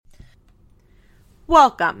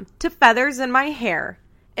Welcome to Feathers in My Hair,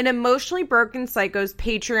 an Emotionally Broken Psycho's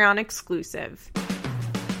Patreon exclusive.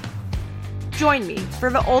 Join me for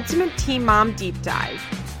the ultimate teen mom deep dive.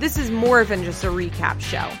 This is more than just a recap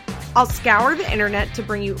show. I'll scour the internet to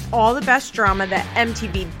bring you all the best drama that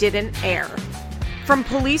MTV didn't air. From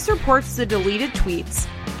police reports to deleted tweets,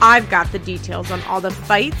 I've got the details on all the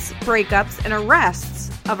fights, breakups, and arrests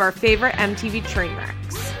of our favorite MTV train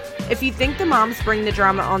wrecks. If you think the moms bring the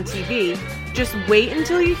drama on TV, just wait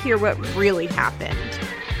until you hear what really happened.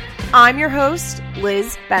 I'm your host,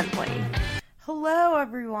 Liz Bentley. Hello,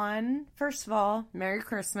 everyone. First of all, Merry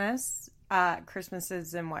Christmas. Christmas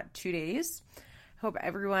is in, 2 days? Hope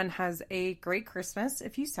everyone has a great Christmas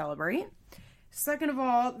if you celebrate. Second of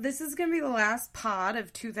all, this is going to be the last pod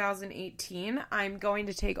of 2018. I'm going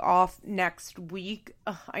to take off next week.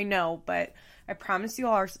 I know, but I promise you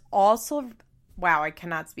wow, I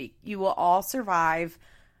cannot speak. You will all survive.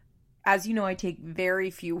 As you know, I take very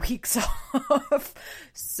few weeks off,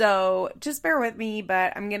 so just bear with me,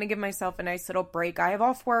 but I'm going to give myself a nice little break. I have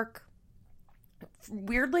off work.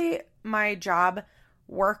 Weirdly, my job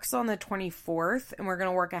works on the 24th, and we're going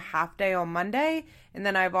to work a half day on Monday, and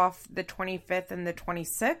then I have off the 25th and the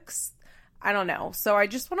 26th. I don't know. So I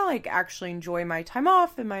just want to actually enjoy my time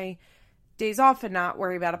off and my days off and not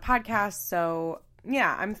worry about a podcast. So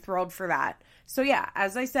yeah, I'm thrilled for that. So yeah,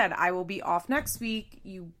 as I said, I will be off next week.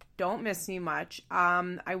 You don't miss me much.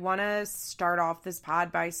 I want to start off this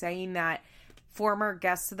pod by saying that former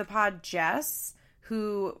guest of the pod, Jess,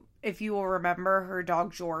 who, if you will remember, her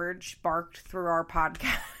dog George barked through our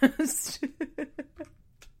podcast.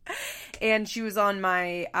 And she was on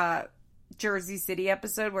my Jersey City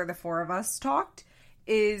episode where the four of us talked,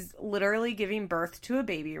 is literally giving birth to a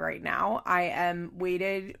baby right now. I am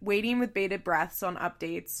waiting with bated breaths on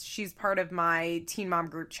updates. She's part of my Teen Mom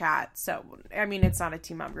group chat. So, I mean, it's not a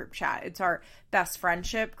Teen Mom group chat. It's our best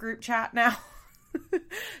friendship group chat now.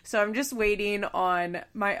 So I'm just waiting on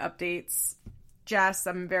my updates. Jess,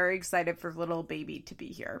 I'm very excited for little baby to be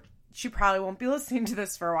here. She probably won't be listening to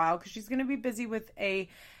this for a while because she's going to be busy with a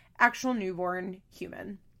actual newborn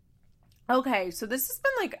human. Okay, so this has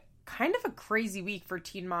been kind of a crazy week for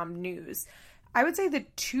Teen Mom news. I would say the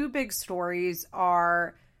two big stories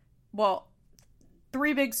are,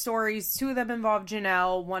 three big stories. Two of them involve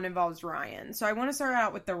Janelle, one involves Ryan. So I want to start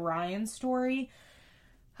out with the Ryan story.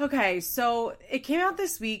 Okay, so it came out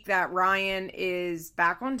this week that Ryan is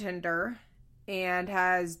back on Tinder and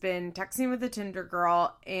has been texting with a Tinder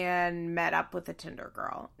girl and met up with a Tinder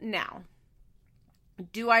girl. Now,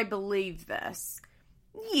 do I believe this?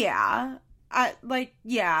 Yeah.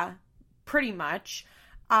 Yeah, pretty much.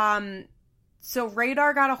 So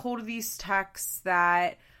Radar got a hold of these texts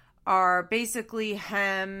that are basically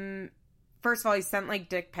him. First of all, he sent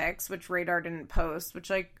dick pics, which Radar didn't post,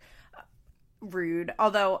 which rude.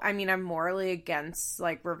 Although, I mean, I'm morally against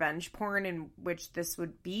revenge porn, in which this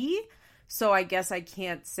would be. So I guess I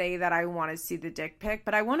can't say that I want to see the dick pic,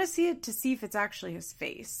 but I want to see it to see if it's actually his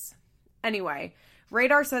face. Anyway,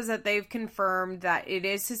 Radar says that they've confirmed that it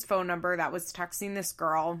is his phone number that was texting this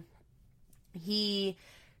girl. He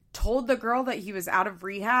told the girl that he was out of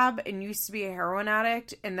rehab and used to be a heroin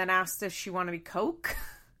addict and then asked if she wanted coke,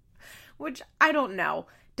 which I don't know.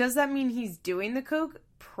 Does that mean he's doing the coke?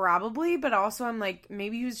 Probably, but also I'm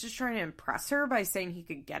maybe he was just trying to impress her by saying he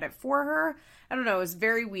could get it for her. I don't know. It was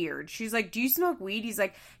very weird. She's like, do you smoke weed? He's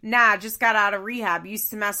like, nah, just got out of rehab. Used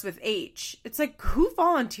to mess with H. It's who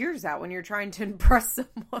volunteers that when you're trying to impress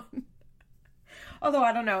someone? Although,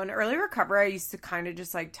 I don't know. In early recovery, I used to kind of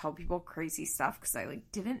just tell people crazy stuff because I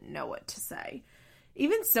didn't know what to say.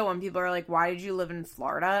 Even so, when people are like, why did you live in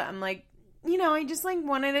Florida? I'm like, I just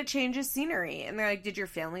wanted to change the scenery. And they're like, did your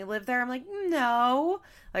family live there? I'm like, no.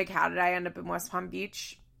 How did I end up in West Palm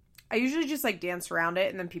Beach? I usually just dance around it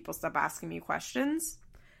and then people stop asking me questions.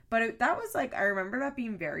 But that was I remember that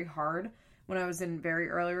being very hard when I was in very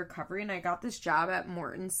early recovery and I got this job at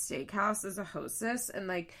Morton's Steakhouse as a hostess. And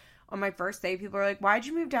on my first day, people were like, why'd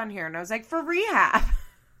you move down here? And I was like, for rehab.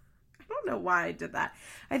 I don't know why I did that.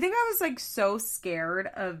 I think I was so scared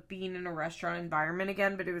of being in a restaurant environment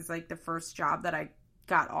again, but it was the first job that I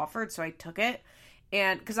got offered, so I took it.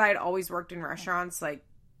 And because I had always worked in restaurants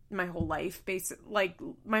my whole life,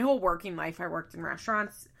 my whole working life I worked in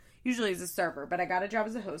restaurants, usually as a server, but I got a job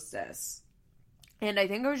as a hostess. And I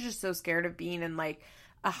think I was just so scared of being in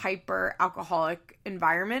a hyper alcoholic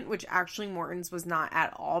environment, which actually Morton's was not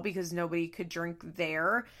at all, because nobody could drink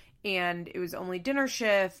there. And it was only dinner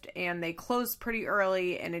shift, and they closed pretty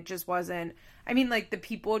early, and it just wasn't, I mean, like, the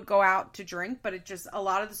people would go out to drink, but it just, a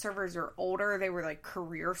lot of the servers are older. They were, like,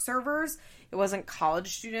 career servers. It wasn't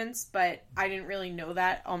college students, but I didn't really know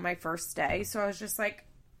that on my first day. So I was just like,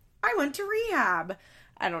 I went to rehab.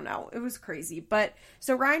 I don't know. It was crazy. But,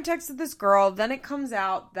 so Ryan texted this girl. Then it comes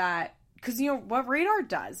out that, because, you know, what Radar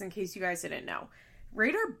does, in case you guys didn't know,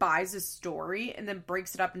 Radar buys a story and then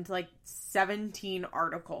breaks it up into like 17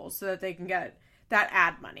 articles so that they can get that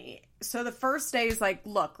ad money. So the first day is like,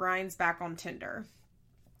 look, Ryan's back on Tinder.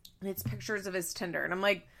 And it's pictures of his Tinder. And I'm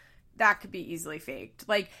like, that could be easily faked.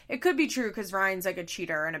 Like, it could be true because Ryan's like a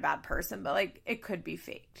cheater and a bad person, but like, it could be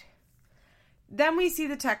faked. Then we see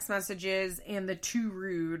the text messages and the too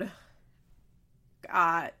rude,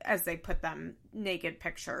 as they put them, naked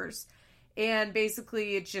pictures. And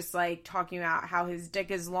basically, it's just, like, talking about how his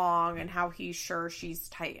dick is long and how he's sure she's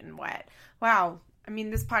tight and wet. Wow. I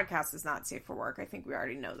mean, this podcast is not safe for work. I think we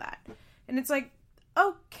already know that. And it's like,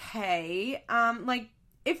 okay. Like,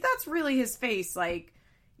 if that's really his face, like,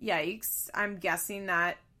 yikes. I'm guessing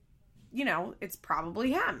that, you know, it's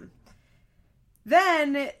probably him.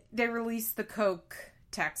 Then they release the Coke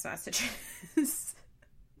text messages.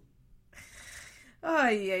 Oh,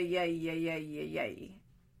 yeah.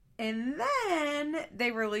 And then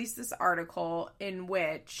they released this article in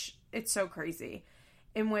which, it's so crazy,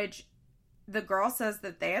 in which the girl says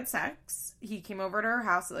that they had sex. He came over to her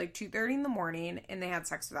house at like 2:30 in the morning and they had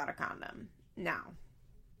sex without a condom. Now,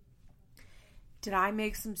 did I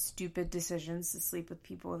make some stupid decisions to sleep with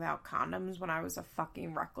people without condoms when I was a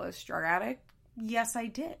fucking reckless drug addict? Yes, I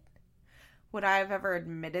did. Would I have ever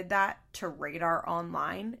admitted that to Radar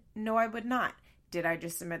online? No, I would not. Did I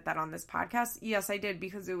just admit that on this podcast? Yes, I did,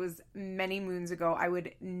 because it was many moons ago. I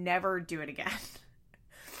would never do it again.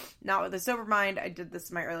 Not with a sober mind. I did this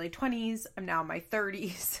in my early 20s. I'm now in my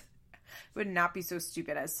 30s. Would not be so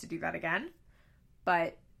stupid as to do that again.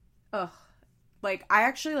 But, like, I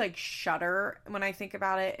actually, like, shudder when I think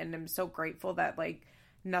about it, and I'm so grateful that, like,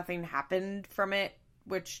 nothing happened from it,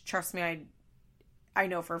 which, trust me, I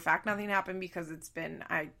know for a fact nothing happened, because it's been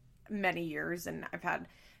many years, and I've had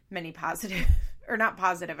many positive, or not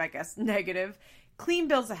positive, I guess, negative, clean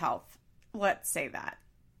bills of health. Let's say that.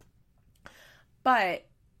 But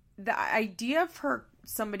the idea of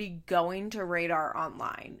somebody going to Radar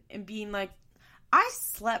online and being like, I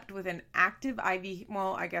slept with an active IV,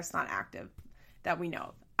 well, I guess not active, that we know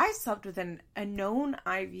of. I slept with a known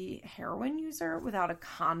IV heroin user without a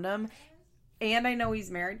condom, and I know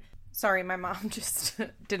he's married. Sorry, my mom just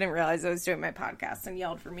didn't realize I was doing my podcast and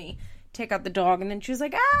yelled for me, take out the dog, and then she was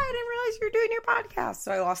like, I didn't realize you were doing your podcast.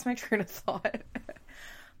 So I lost my train of thought.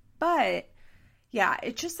 But yeah,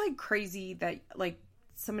 it's just like crazy that like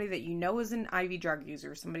somebody that you know is an IV drug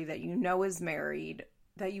user, somebody that you know is married,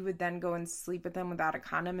 that you would then go and sleep with them without a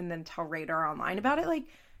condom and then tell Radar online about it. Like,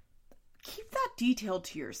 keep that detail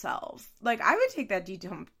to yourself. Like, I would take that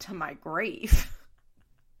detail to my grave.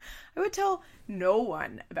 I would tell no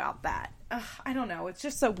one about that. I don't know. It's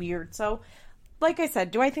just so weird. So, like I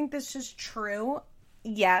said, do I think this is true?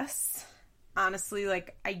 Yes. Honestly,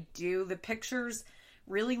 like, I do. The pictures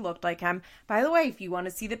really looked like him. By the way, if you want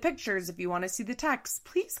to see the pictures, if you want to see the text,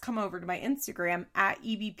 please come over to my Instagram at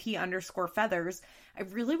EBP_feathers. I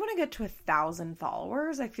really want to get to 1,000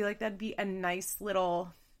 followers. I feel like that'd be a nice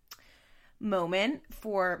little moment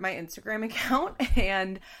for my Instagram account.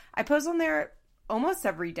 And I post on there almost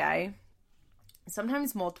every day,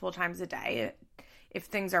 sometimes multiple times a day. If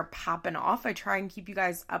things are popping off, I try and keep you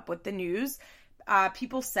guys up with the news.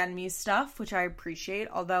 People send me stuff, which I appreciate,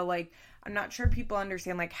 although, like, I'm not sure people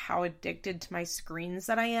understand, like, how addicted to my screens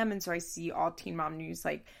that I am, and so I see all Teen Mom news,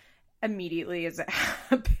 like, immediately as it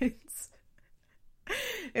happens.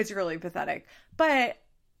 It's really pathetic. But,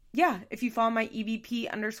 yeah, if you follow my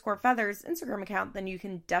EBP_feathers Instagram account, then you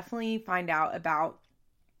can definitely find out about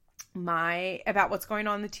what's going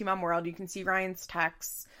on in the Teen Mom world. You can see Ryan's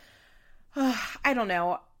texts. I don't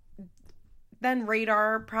know. Then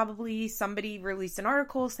Radar, probably somebody released an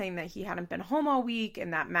article saying that he hadn't been home all week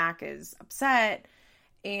and that Mac is upset.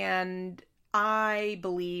 And I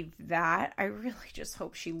believe that. I really just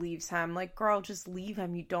hope she leaves him. Like, girl, just leave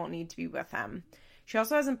him. You don't need to be with him. She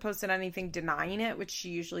also hasn't posted anything denying it, which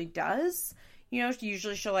she usually does. You know,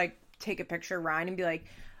 usually she'll, like, take a picture of Ryan and be like,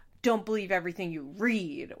 don't believe everything you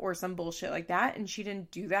read, or some bullshit like that. And she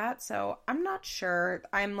didn't do that. So I'm not sure.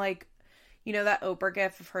 I'm like, you know, that Oprah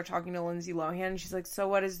gif of her talking to Lindsay Lohan. She's like, so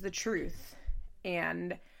what is the truth?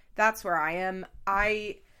 And that's where I am.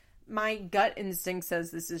 My gut instinct says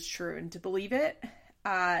this is true. And to believe it,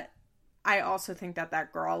 I also think that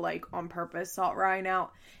that girl, like, on purpose sought Ryan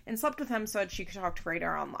out and slept with him so that she could talk to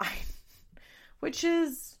Radar online. Which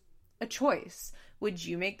is a choice. Would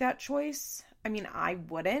you make that choice? I mean, I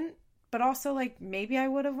wouldn't. But also, like, maybe I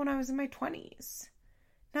would have when I was in my 20s.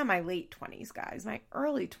 Not my late 20s, guys. My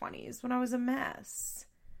early 20s when I was a mess.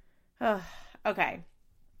 Ugh. Okay.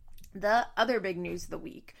 The other big news of the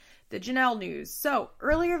week. The Janelle news. So,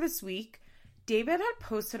 earlier this week, David had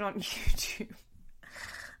posted on YouTube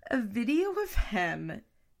a video of him.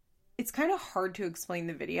 It's kind of hard to explain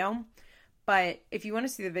the video. But if you want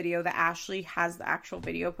to see the video, that Ashley has the actual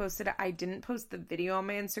video posted. I didn't post the video on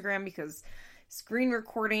my Instagram because screen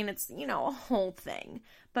recording, it's, you know, a whole thing.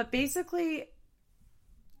 But basically,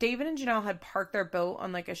 David and Janelle had parked their boat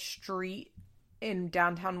on, like, a street in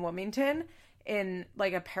downtown Wilmington in,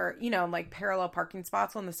 like, parallel parking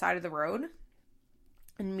spots on the side of the road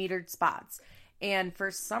and metered spots. And for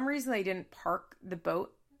some reason, they didn't park the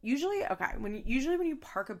boat. Usually when you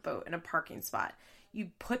park a boat in a parking spot, you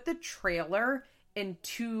put the trailer in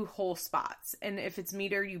 2 whole spots. And if it's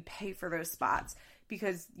metered, you pay for those spots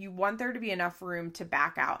because you want there to be enough room to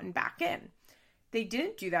back out and back in. They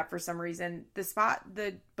didn't do that for some reason.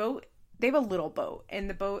 The boat, they have a little boat, and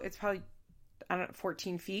the boat, it's probably,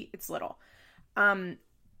 14 feet. It's little.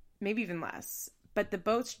 Maybe even less. But the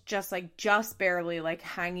boat's just barely, like,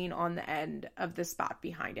 hanging on the end of the spot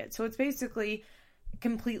behind it. So it's basically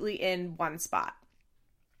completely in one spot.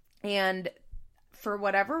 And for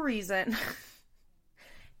whatever reason,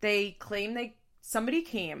 they claim somebody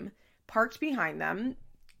came, parked behind them,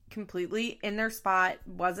 completely in their spot.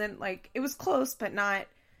 Wasn't like, it was close, but not,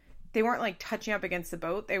 they weren't like touching up against the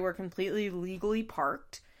boat. They were completely legally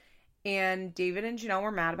parked. And David and Janelle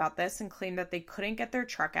were mad about this and claimed that they couldn't get their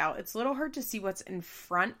truck out. It's a little hard to see what's in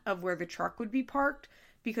front of where the truck would be parked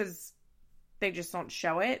because they just don't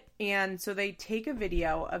show it. And so they take a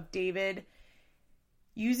video of David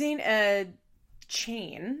using a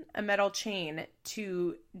metal chain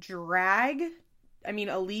to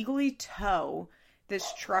illegally tow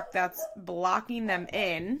this truck that's blocking them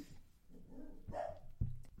in.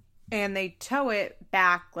 And they tow it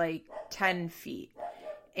back like 10 feet.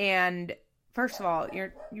 And first of all,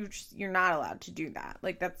 you're not allowed to do that.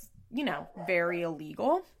 Like, that's, very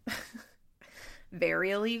illegal.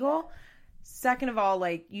 Very illegal. Second of all,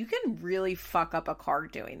 like, you can really fuck up a car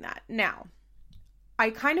doing that. Now,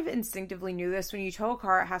 I kind of instinctively knew this. When you tow a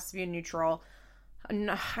car, it has to be in neutral.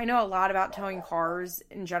 I know a lot about towing cars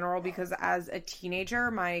in general because as a teenager,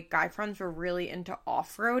 my guy friends were really into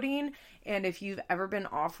off-roading. And if you've ever been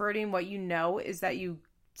off-roading, what you know is that you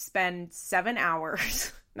spend 7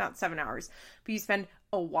 hours, not 7 hours, but you spend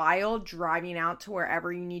a while driving out to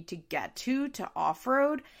wherever you need to get to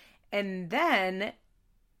off-road. And then,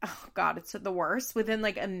 oh God, it's the worst. Within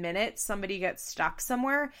like a minute, somebody gets stuck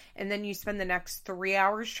somewhere. And then you spend the next 3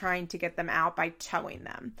 hours trying to get them out by towing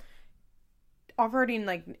them. Off-roading,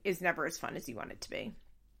 like, is never as fun as you want it to be.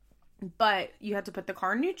 But you have to put the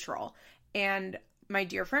car in neutral. And my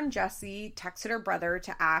dear friend Jessie texted her brother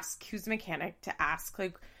to ask, who's a mechanic, to ask,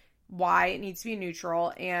 like, why it needs to be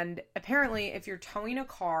neutral. And apparently, if you're towing a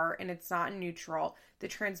car and it's not in neutral, the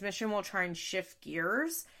transmission will try and shift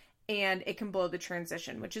gears and it can blow the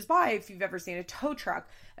transition, which is why if you've ever seen a tow truck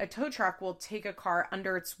will take a car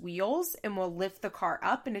under its wheels and will lift the car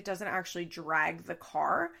up and it doesn't actually drag the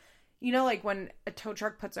car. You know, like when a tow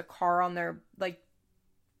truck puts a car on their, like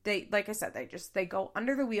I said, they go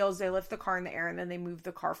under the wheels, they lift the car in the air, and then they move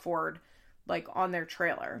the car forward, like on their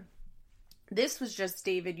trailer. This was just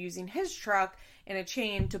David using his truck and a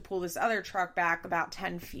chain to pull this other truck back about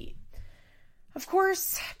 10 feet. Of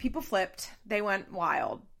course, people flipped. They went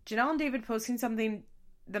wild. Janelle and David posting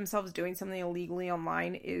themselves doing something illegally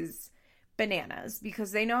online is bananas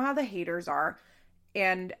because they know how the haters are.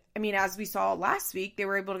 And, I mean, as we saw last week, they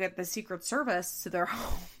were able to get the Secret Service to their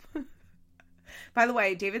home. By the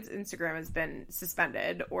way, David's Instagram has been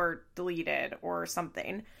suspended or deleted or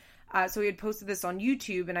something. So he had posted this on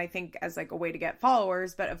YouTube, and I think as, like, a way to get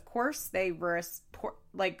followers. But, of course, they were,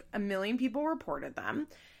 like, 1 million people reported them.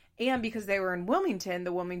 And because they were in Wilmington,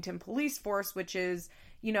 the Wilmington Police Force, which is,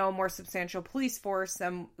 a more substantial police force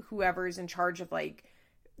than whoever's in charge of, like,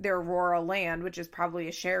 their rural land, which is probably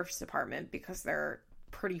a sheriff's department because they're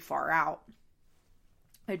pretty far out.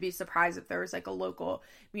 I'd be surprised if there was like a local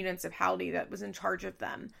municipality that was in charge of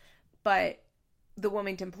them. But the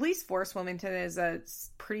Wilmington Police Force, Wilmington is a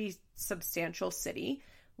pretty substantial city,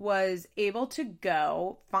 was able to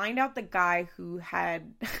go find out the guy who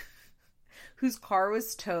had whose car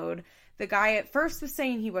was towed. The guy at first was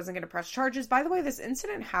saying he wasn't going to press charges. By the way, this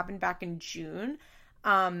incident happened back in June.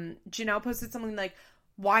 Janelle posted something like,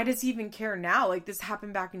 why does he even care now? Like, this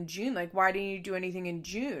happened back in June. Like, why didn't you do anything in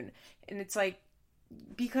June? And it's like,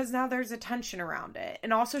 because now there's attention around it.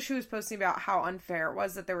 And also she was posting about how unfair it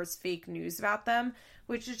was that there was fake news about them,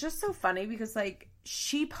 which is just so funny because, like,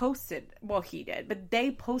 she posted, well, he did, but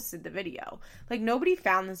they posted the video. Like, nobody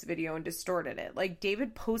found this video and distorted it. Like,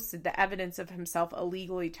 David posted the evidence of himself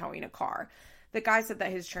illegally towing a car. The guy said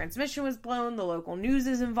that his transmission was blown. The local news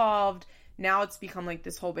is involved. Now it's become, like,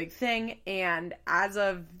 this whole big thing. And as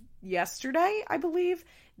of yesterday, I believe,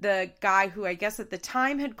 the guy who I guess at the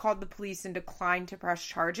time had called the police and declined to press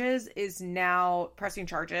charges is now pressing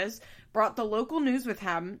charges, brought the local news with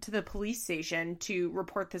him to the police station to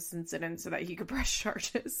report this incident so that he could press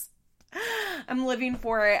charges. I'm living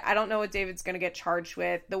for it. I don't know what David's going to get charged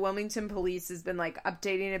with. The Wilmington police has been, like,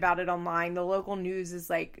 updating about it online. The local news is,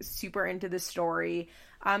 like, super into the story.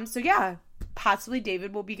 So yeah, possibly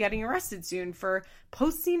David will be getting arrested soon for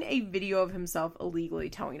posting a video of himself illegally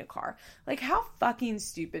towing a car. Like, how fucking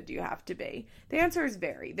stupid do you have to be? The answer is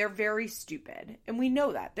very. They're very stupid. And we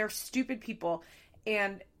know that. They're stupid people.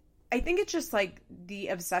 And I think it's just, like, the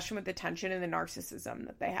obsession with attention and the narcissism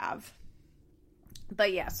that they have.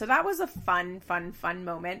 But yeah, so that was a fun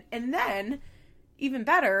moment. And then, even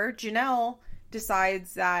better, Janelle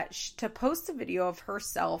decides that to post a video of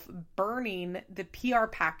herself burning the PR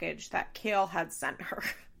package that Kale had sent her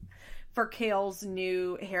for Kale's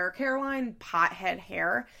new hair care line, Pothead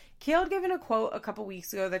Hair. Kale had given a quote a couple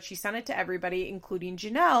weeks ago that she sent it to everybody, including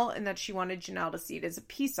Janelle, and that she wanted Janelle to see it as a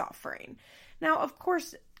peace offering. Now, of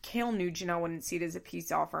course, Kale knew Janelle wouldn't see it as a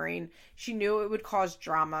peace offering. She knew it would cause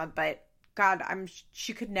drama, but God,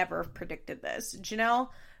 she could never have predicted this. Janelle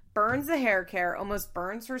burns the hair care, almost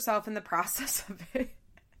burns herself in the process of it.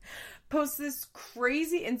 Posts this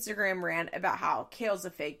crazy Instagram rant about how Kale's a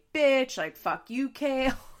fake bitch, like, fuck you,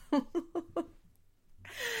 Kale.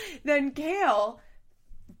 Then Kale,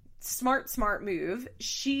 smart move,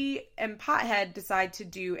 she and Pothead decide to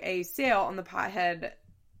do a sale on the Pothead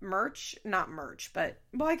merch, not merch, but,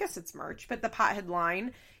 well, I guess it's merch, but the Pothead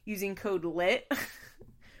line using code LIT,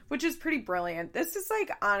 which is pretty brilliant. This is,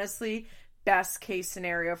 like, honestly, best case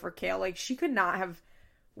scenario for Kale. Like, she could not have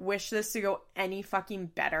wished this to go any fucking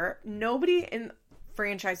better. Nobody in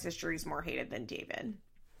franchise history is more hated than David.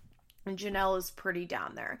 And Janelle is pretty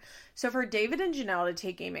down there. So for David and Janelle to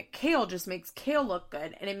take aim at Kale just makes Kale look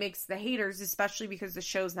good. And it makes the haters, especially because the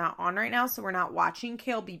show's not on right now, so we're not watching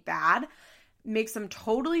Kale be bad, makes them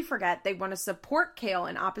totally forget they want to support Kale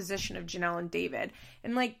in opposition of Janelle and David.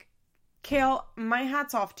 And, like, Kale, my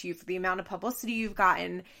hat's off to you for the amount of publicity you've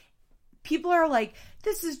gotten. People are like,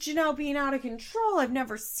 this is Janelle being out of control. I've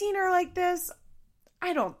never seen her like this.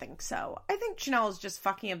 I don't think so. I think Janelle is just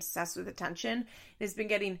fucking obsessed with attention and has been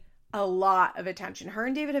getting a lot of attention. Her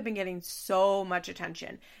and David have been getting so much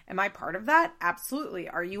attention. Am I part of that? Absolutely.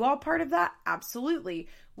 Are you all part of that? Absolutely.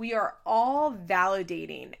 We are all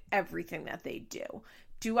validating everything that they do.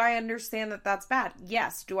 Do I understand that that's bad?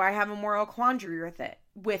 Yes. Do I have a moral quandary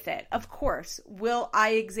with it? Of course. Will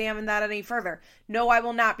I examine that any further? No, I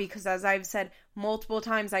will not, because as I've said multiple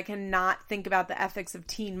times, I cannot think about the ethics of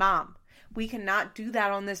Teen Mom. We cannot do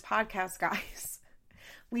that on this podcast, guys.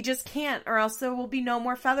 We just can't, or else there will be no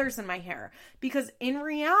more feathers in my hair. Because in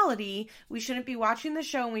reality, we shouldn't be watching the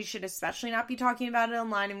show, and we should especially not be talking about it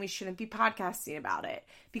online, and we shouldn't be podcasting about it.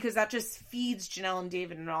 Because that just feeds Janelle and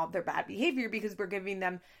David and all of their bad behavior, because we're giving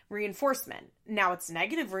them reinforcement. Now, it's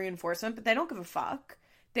negative reinforcement, but they don't give a fuck.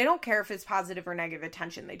 They don't care if it's positive or negative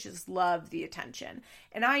attention. They just love the attention.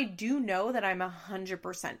 And I do know that I'm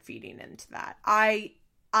 100% feeding into that. I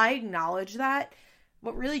acknowledge that.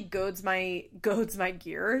 What really goads my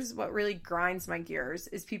gears, what really grinds my gears,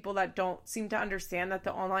 is people that don't seem to understand that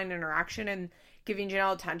the online interaction and giving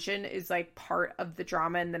Janelle attention is, like, part of the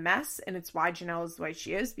drama and the mess, and it's why Janelle is the way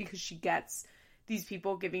she is, because she gets these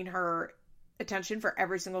people giving her attention for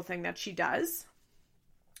every single thing that she does.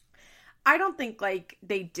 I don't think, like,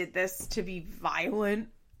 they did this to be violent.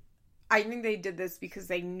 I think they did this because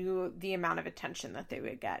they knew the amount of attention that they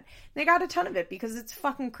would get. They got a ton of it because it's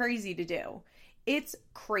fucking crazy to do. It's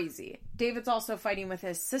crazy. David's also fighting with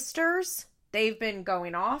his sisters. They've been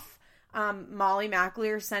going off. Molly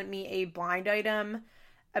McAleer sent me a blind item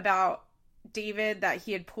about David that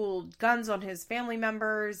he had pulled guns on his family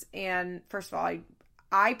members. And first of all,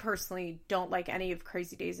 I personally don't like any of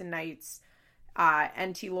Crazy Days and Nights,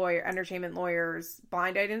 Entertainment Lawyers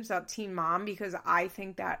blind items about Teen Mom, because I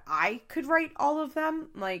think that I could write all of them.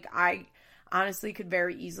 Like, I honestly could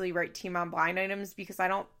very easily write Teen Mom blind items, because I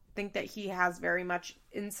don't think that he has very much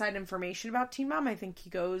inside information about Teen Mom. I think he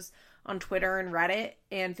goes on Twitter and Reddit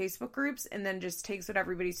and Facebook groups and then just takes what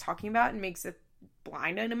everybody's talking about and makes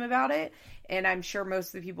blind on him about it. And I'm sure most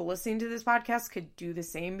of the people listening to this podcast could do the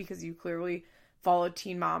same because you clearly follow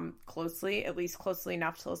Teen Mom closely, at least closely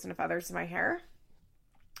enough to listen to Feathers in My Hair.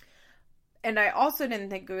 And I also didn't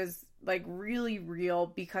think it was like really real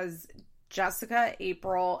because Jessica,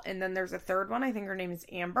 April, and then there's a third one, I think her name is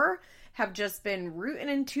Amber, have just been rootin'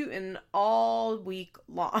 and tootin' all week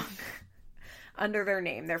long under their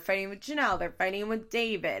name. They're fighting with Janelle. They're fighting with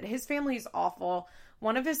David. His family is awful.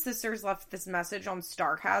 One of his sisters left this message on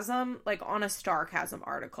Starcasm, like on a Starcasm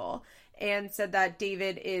article, and said that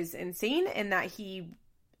David is insane and that he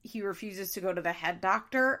refuses to go to the head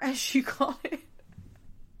doctor, as she called it.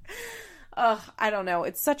 I don't know.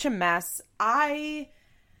 It's such a mess. I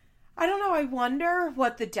don't know. I wonder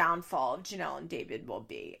what the downfall of Janelle and David will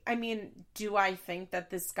be. I mean, do I think that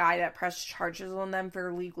this guy that pressed charges on them for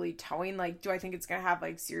illegally towing, like, do I think it's going to have,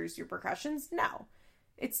 like, serious repercussions? No.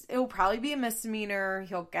 It'll probably be a misdemeanor.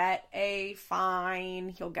 He'll get a fine.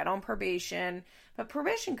 He'll get on probation. But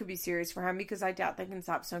probation could be serious for him because I doubt they can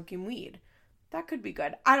stop smoking weed. That could be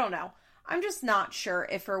good. I don't know. I'm just not sure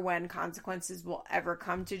if or when consequences will ever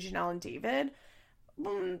come to Janelle and David.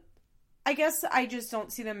 I guess I just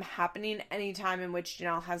don't see them happening any time in which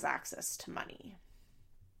Janelle has access to money.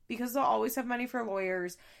 Because they'll always have money for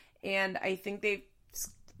lawyers. And I think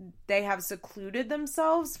they have secluded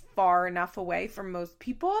themselves far enough away from most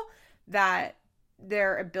people that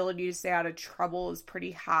their ability to stay out of trouble is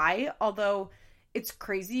pretty high. Although it's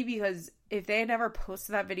crazy because if they had never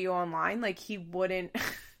posted that video online, like he wouldn't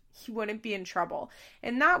be in trouble.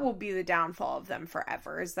 And that will be the downfall of them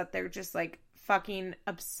forever, is that they're just like fucking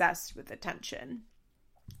obsessed with attention.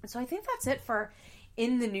 So I think that's it for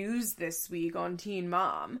In the News this week on Teen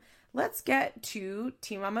Mom. Let's get to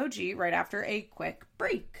Teen Mom OG right after a quick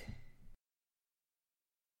break.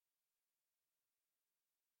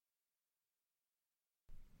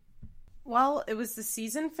 Well, it was the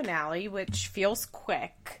season finale, which feels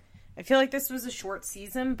quick. I feel like this was a short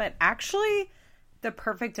season, but actually the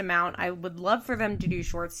perfect amount. I would love for them to do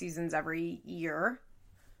short seasons every year,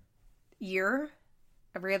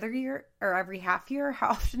 every other year, or every half year. How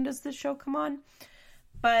often does this show come on?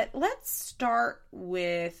 But let's start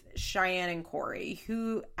with Cheyenne and Corey,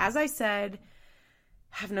 who, as I said,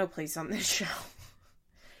 have no place on this show.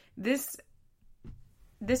 This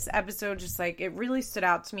episode just, like, it really stood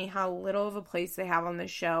out to me how little of a place they have on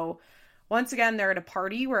this show. Once again, they're at a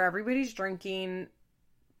party where everybody's drinking,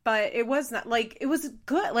 but it was not, like, it was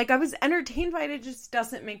good. Like, I was entertained by it. It just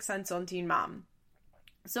doesn't make sense on Teen Mom.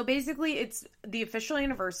 So basically, it's the official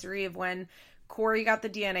anniversary of when Corey got the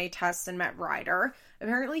DNA test and met Ryder.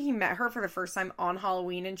 Apparently, he met her for the first time on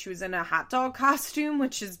Halloween, and she was in a hot dog costume,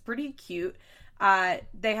 which is pretty cute.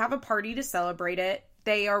 They have a party to celebrate it.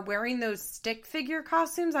 They are wearing those stick figure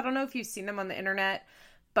costumes. I don't know if you've seen them on the internet,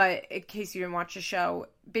 but in case you didn't watch the show,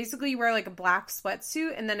 basically you wear like a black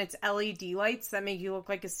sweatsuit and then it's LED lights that make you look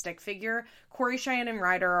like a stick figure. Corey, Cheyenne, and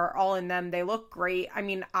Ryder are all in them. They look great. I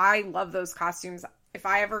mean, I love those costumes. If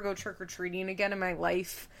I ever go trick-or-treating again in my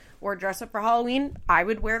life or dress up for Halloween, I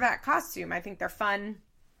would wear that costume. I think they're fun.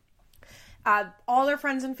 All their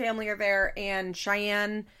friends and family are there, and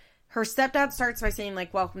Cheyenne, her stepdad starts by saying,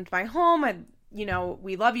 like, welcome to my home.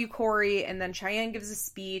 We love you, Corey. And then Cheyenne gives a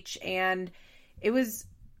speech, and it was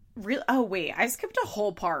real. Oh, wait, I skipped a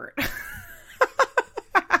whole part.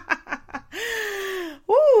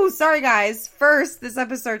 Ooh, sorry, guys. First, this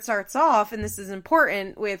episode starts off, and this is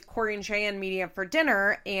important, with Corey and Cheyenne meeting up for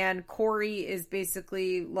dinner, and Corey is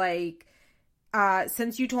basically like,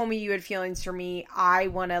 since you told me you had feelings for me, I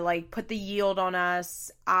want to, like, put the yield on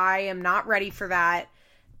us. I am not ready for that.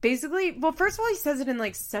 Basically, well, first of all, he says it in,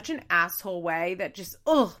 like, such an asshole way that just,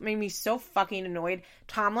 made me so fucking annoyed.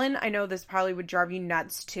 Tomlin, I know this probably would drive you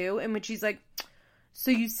nuts, too, in which he's like,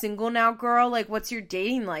 so you single now, girl? Like, what's your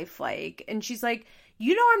dating life like? And she's like,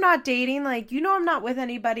 you know I'm not dating. Like, you know I'm not with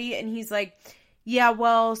anybody. And he's like, yeah,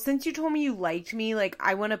 well, since you told me you liked me, like,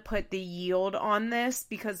 I want to put the yield on this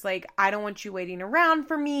because, like, I don't want you waiting around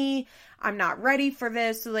for me. I'm not ready for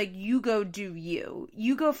this. So, like, you go do you.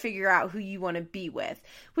 You go figure out who you want to be with.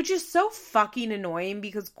 Which is so fucking annoying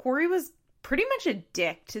because Corey was pretty much a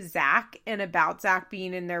dick to Zach and about Zach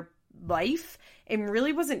being in their life and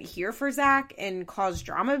really wasn't here for Zach and caused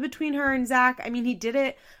drama between her and Zach. I mean, he did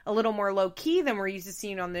it a little more low-key than we're used to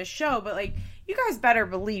seeing on this show, but, like, you guys better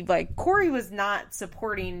believe, like, Corey was not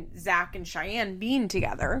supporting Zach and Cheyenne being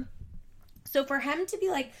together. So for him to be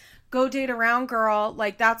like, go date around, girl,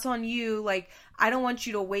 like, that's on you, like, I don't want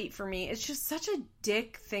you to wait for me, it's just such a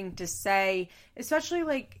dick thing to say, especially,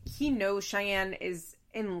 like, he knows Cheyenne is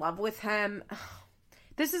in love with him.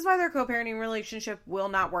 This is why their co-parenting relationship will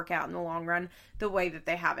not work out in the long run the way that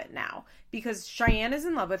they have it now. Because Cheyenne is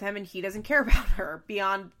in love with him and he doesn't care about her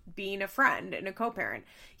beyond being a friend and a co-parent.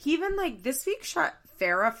 He even, like, this week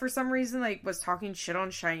Farrah, for some reason, like, was talking shit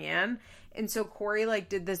on Cheyenne. And so Corey, like,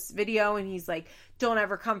 did this video and he's like, don't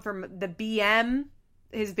ever come from the BM,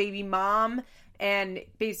 his baby mom. And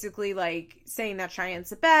basically, like, saying that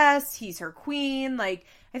Cheyenne's the best, he's her queen. Like,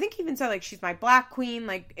 I think he even said, like, she's my black queen.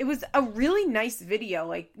 Like, it was a really nice video,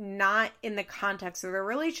 like, not in the context of their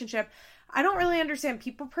relationship. I don't really understand.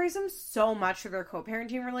 People praise them so much for their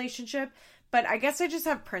co-parenting relationship, but I guess I just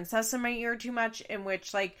have princess in my ear too much, in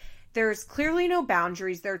which, like, there's clearly no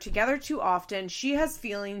boundaries. They're together too often. She has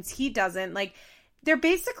feelings. He doesn't. Like, they're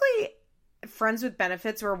basically friends with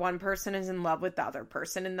benefits where one person is in love with the other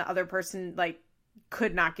person and the other person, like,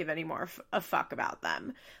 could not give any more a fuck about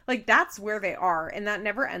them. Like, that's where they are, and that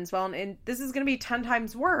never ends well. And this is going to be 10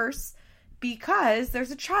 times worse because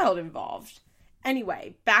there's a child involved.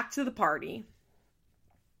 Anyway, back to the party.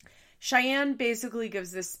 Cheyenne basically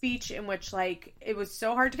gives this speech in which, like, it was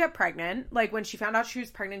so hard to get pregnant. Like, when she found out she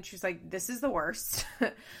was pregnant, she was like, this is the worst.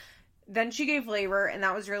 Then she gave labor, and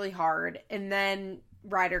that was really hard. And then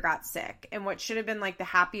Ryder got sick. And what should have been, like, the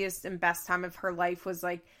happiest and best time of her life was,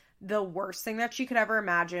 like, the worst thing that she could ever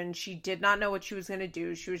imagine. She did not know what she was going to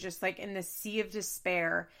do. She was just, like, in the sea of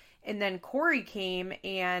despair. And then Corey came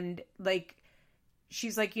and, like,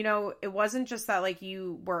 she's like, you know, it wasn't just that, like,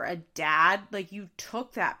 you were a dad. Like, you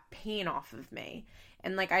took that pain off of me.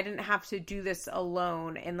 And, like, I didn't have to do this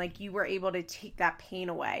alone. And, like, you were able to take that pain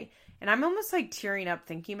away. And I'm almost, like, tearing up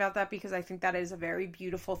thinking about that because I think that is a very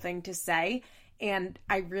beautiful thing to say. And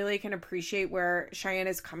I really can appreciate where Cheyenne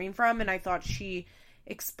is coming from. And I thought she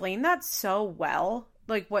explained that so well,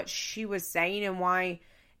 like, what she was saying and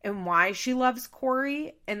why she loves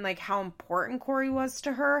Corey and, like, how important Corey was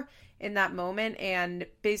to her in that moment. And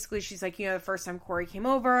basically she's like, you know, the first time Corey came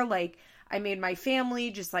over, like, I made my family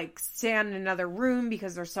just, like, stand in another room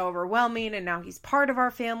because they're so overwhelming, and now he's part of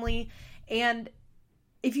our family. And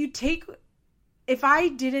if I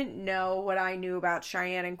didn't know what I knew about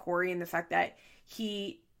Cheyenne and Corey and the fact that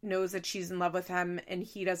he knows that she's in love with him and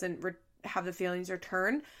he doesn't have the feelings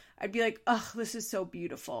return, I'd be like, oh, this is so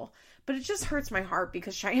beautiful. But it just hurts my heart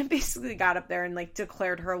because Cheyenne basically got up there and, like,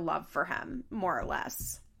 declared her love for him, more or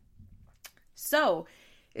less. So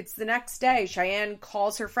it's the next day. Cheyenne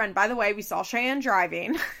calls her friend. By the way, we saw Cheyenne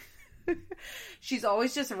driving. She's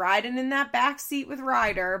always just riding in that back seat with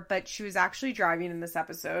Ryder, but she was actually driving in this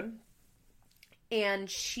episode. And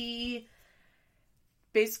she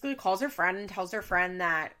basically calls her friend and tells her friend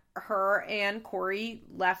that her and Corey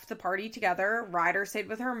left the party together. Ryder stayed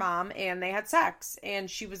with her mom and they had sex. And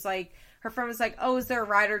she was like, her friend was like, oh, is there a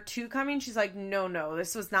Ryder 2 coming? She's like, no,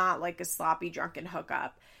 this was not like a sloppy drunken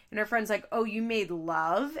hookup. And her friend's like, oh, you made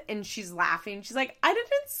love? And she's laughing. She's like, I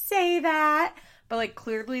didn't say that. But, like,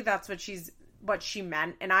 clearly that's what she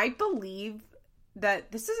meant. And I believe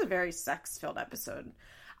that this is a very sex-filled episode.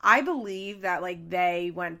 I believe that, like,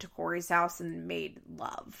 they went to Corey's house and made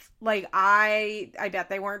love. Like, I bet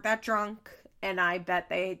they weren't that drunk. And I bet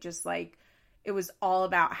they just, like, it was all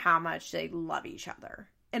about how much they love each other.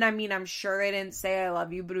 And I mean, I'm sure they didn't say I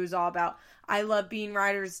love you, but it was all about, I love being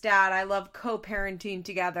Ryder's dad. I love co-parenting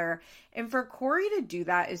together. And for Corey to do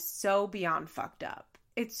that is so beyond fucked up.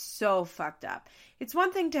 It's so fucked up. It's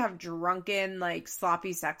one thing to have drunken, like,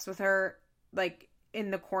 sloppy sex with her, like,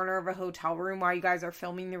 in the corner of a hotel room while you guys are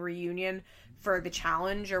filming the reunion for the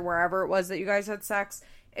challenge or wherever it was that you guys had sex.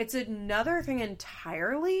 It's another thing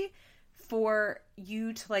entirely for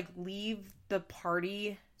you to, like, leave the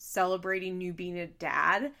party celebrating you being a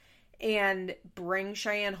dad and bring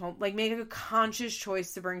Cheyenne home, like, make a conscious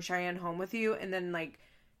choice to bring Cheyenne home with you and then, like,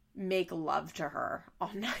 make love to her all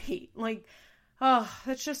night. Like, oh,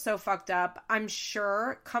 that's just so fucked up. I'm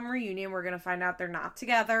sure come reunion we're gonna find out they're not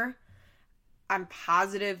together. I'm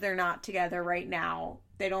positive they're not together right now.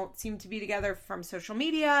 They don't seem to be together from social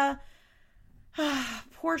media.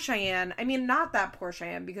 Poor Cheyenne. I mean, not that poor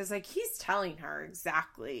Cheyenne, because, like, he's telling her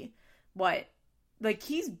exactly what, like,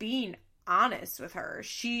 he's being honest with her.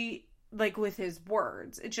 She, like, with his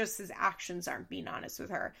words. It's just his actions aren't being honest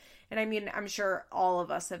with her. And I mean, I'm sure all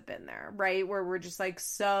of us have been there, right? Where we're just, like,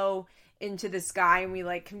 so into this guy and we,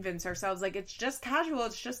 like, convince ourselves, like, it's just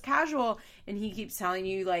casual. And he keeps telling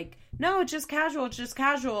you, like, no, it's just casual.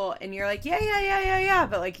 And you're like, yeah.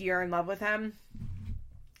 But, like, you're in love with him.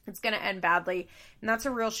 It's gonna end badly. And that's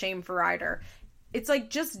a real shame for Ryder. It's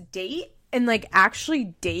like, just date and, like,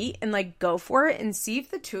 actually date and, like, go for it and see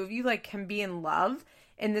if the two of you, like, can be in love.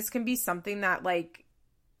 And this can be something that, like,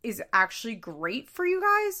 is actually great for you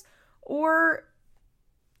guys. Or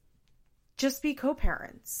just be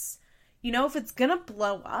co-parents. You know, if it's gonna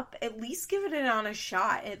blow up, at least give it an honest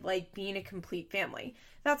shot at, like, being a complete family.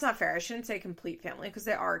 That's not fair. I shouldn't say complete family, because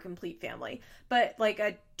they are a complete family. But, like,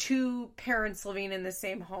 a 2 parents living in the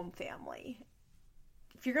same home family.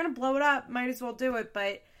 If you're gonna blow it up, might as well do it.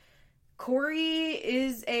 But Corey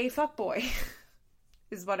is a fuckboy,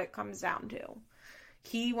 is what it comes down to.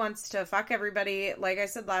 He wants to fuck everybody. Like I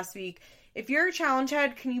said last week, if you're a challenge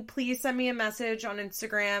head, can you please send me a message on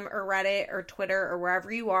Instagram or Reddit or Twitter or wherever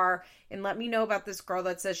you are and let me know about this girl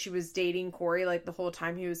that says she was dating Corey like the whole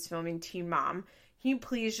time he was filming Teen Mom. Can you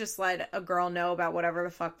please just let a girl know about whatever the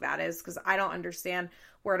fuck that is? Because I don't understand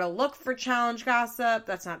where to look for challenge gossip.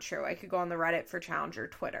 That's not true. I could go on the Reddit for challenge or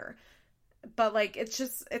Twitter. But, like,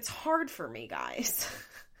 it's hard for me, guys.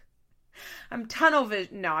 I'm tunnel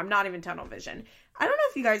vision. No, I'm not even tunnel vision. I don't know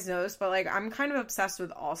if you guys know this, but, like, I'm kind of obsessed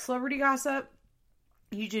with all celebrity gossip.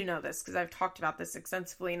 You do know this because I've talked about this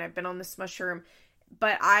extensively and I've been on this mushroom.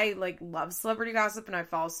 But I, like, love celebrity gossip and I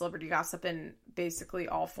follow celebrity gossip in basically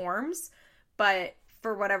all forms. But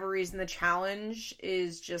for whatever reason, the challenge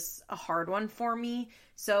is just a hard one for me.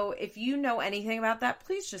 So if you know anything about that,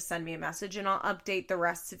 please just send me a message and I'll update the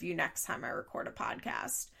rest of you next time I record a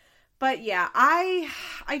podcast. But yeah, I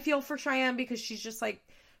feel for Cheyenne because she's just, like,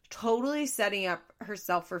 totally setting up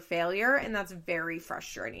herself for failure, and that's very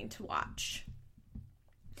frustrating to watch.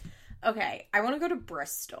 Okay, I want to go to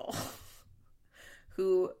Bristol,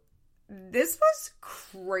 who, this was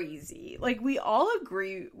crazy. Like, we all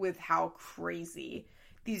agree with how crazy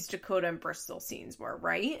these Dakota and Bristol scenes were,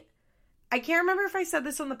 right? I can't remember if I said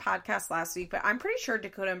this on the podcast last week, but I'm pretty sure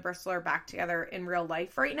Dakota and Bristol are back together in real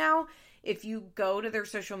life right now. If you go to their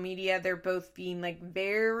social media, they're both being, like,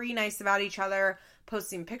 very nice about each other,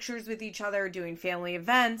 posting pictures with each other, doing family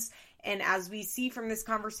events. And as we see from this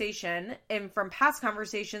conversation and from past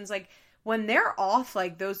conversations, like, when they're off,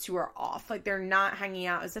 like, those two are off. Like, they're not hanging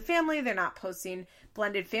out as a family. They're not posting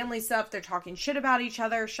blended family stuff. They're talking shit about each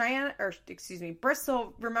other.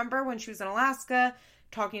 Bristol, remember when she was in Alaska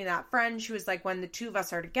talking to that friend? She was like, when the two of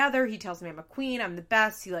us are together, he tells me I'm a queen, I'm the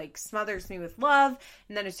best. He, like, smothers me with love.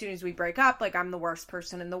 And then as soon as we break up, like, I'm the worst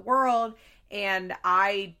person in the world. And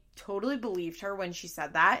I totally believed her when she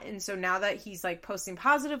said that. And so now that he's, like, posting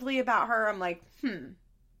positively about her, I'm like,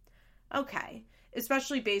 okay.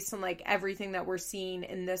 Especially based on, like, everything that we're seeing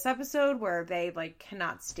in this episode where they, like,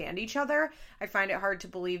 cannot stand each other. I find it hard to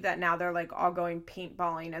believe that now they're, like, all going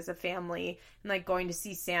paintballing as a family and, like, going to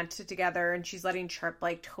see Santa together, and she's letting Trip,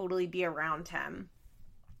 like, totally be around him.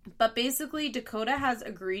 But basically, Dakota has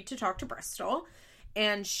agreed to talk to Bristol,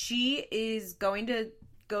 and she is going to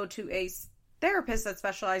go to a therapist that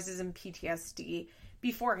specializes in PTSD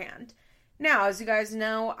beforehand. Now, as you guys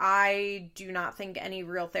know, I do not think any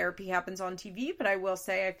real therapy happens on TV, but I will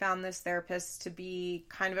say I found this therapist to be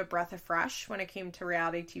kind of a breath of fresh when it came to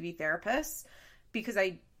reality TV therapists, because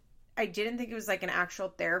I didn't think it was, like, an actual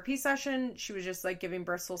therapy session. She was just, like, giving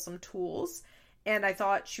Bristol some tools, and I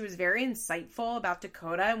thought she was very insightful about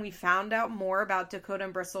Dakota, and we found out more about Dakota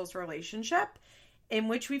and Bristol's relationship, in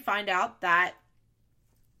which we find out that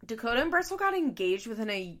Dakota and Bristol got engaged within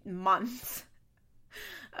a month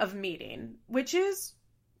of meeting, which is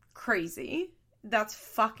crazy. That's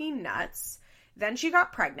fucking nuts. Then she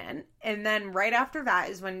got pregnant, and then right after that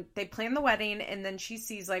is when they plan the wedding, and then she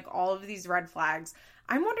sees, like, all of these red flags.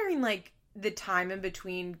 I'm wondering, like, the time in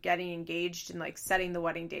between getting engaged and, like, setting the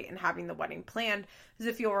wedding date and having the wedding planned, because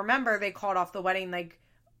if you'll remember, they called off the wedding, like,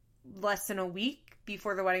 less than a week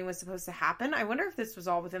before the wedding was supposed to happen. I wonder if this was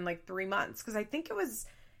all within, like, 3 months, because I think it was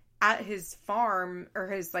at his farm or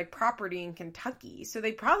his, like, property in Kentucky. So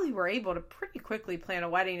they probably were able to pretty quickly plan a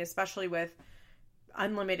wedding, especially with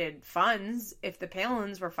unlimited funds if the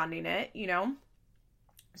Palins were funding it, you know?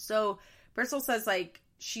 So Bristol says, like,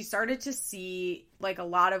 she started to see, like, a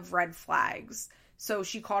lot of red flags. So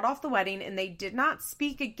she called off the wedding, and they did not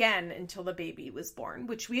speak again until the baby was born,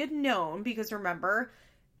 which we had known because, remember,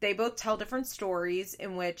 they both tell different stories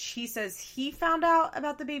in which he says he found out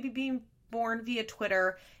about the baby being born via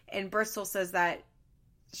Twitter, and Bristol says that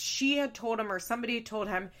she had told him or somebody had told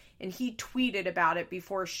him, and he tweeted about it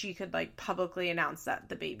before she could, like, publicly announce that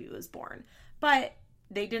the baby was born. But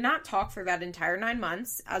they did not talk for that entire 9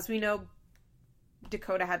 months. As we know,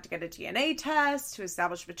 Dakota had to get a DNA test to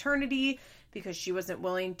establish paternity because she wasn't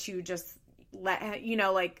willing to just let, you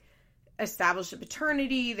know, like, establish a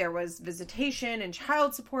paternity. There was visitation and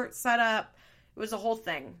child support set up. It was a whole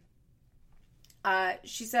thing.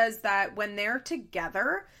 She says that when they're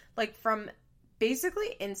together, like, from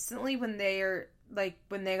basically instantly when they're like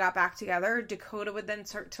when they got back together, Dakota would then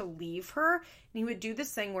start to leave her, and he would do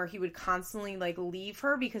this thing where he would constantly like leave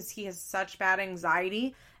her because he has such bad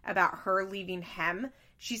anxiety about her leaving him.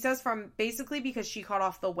 She says from basically because she called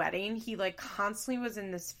off the wedding, he like constantly was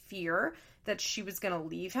in this fear that she was going to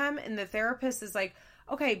leave him. And the therapist is like,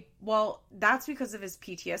 okay, well, that's because of his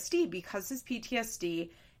PTSD, because his PTSD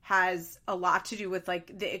has a lot to do with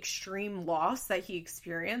like the extreme loss that he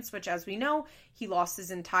experienced, which as we know, he lost his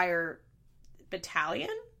entire battalion.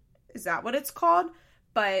 Is that what it's called?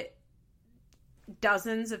 But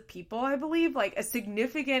dozens of people, I believe, like a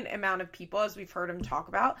significant amount of people, as we've heard him talk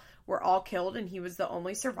about, were all killed and he was the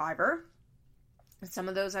only survivor. Some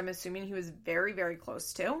of those I'm assuming he was very, very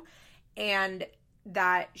close to. And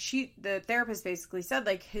that the therapist basically said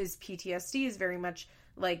like his PTSD is very much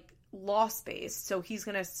like loss based, so he's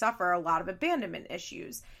going to suffer a lot of abandonment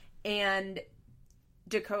issues. And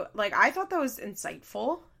Dakota, like, I thought that was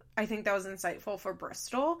insightful. I think that was insightful for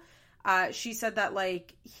Bristol. She said that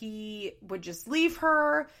like he would just leave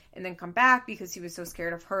her and then come back because he was so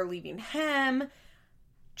scared of her leaving him.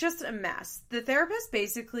 Just a mess. The therapist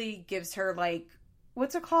basically gives her like,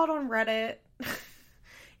 what's it called on Reddit?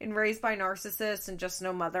 In Raised by Narcissists and Just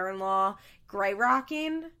No Mother-in-Law, gray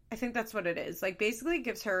rocking. I think that's what it is. Like, basically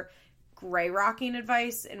gives her gray rocking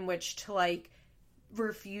advice in which to, like,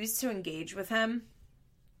 refuse to engage with him.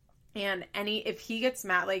 And if he gets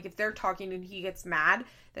mad, like, if they're talking and he gets mad,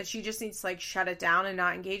 that she just needs to, like, shut it down and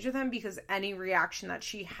not engage with him, because any reaction that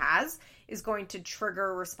she has is going to trigger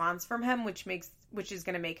a response from him, which is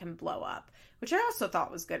going to make him blow up. Which I also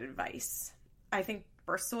thought was good advice. I think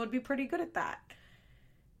Bristol would be pretty good at that.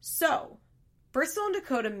 So, Bristol and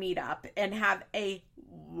Dakota meet up and have a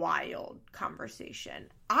wild conversation.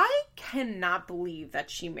 I cannot believe that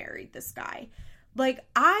she married this guy. Like,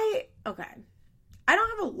 I don't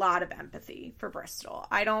have a lot of empathy for Bristol.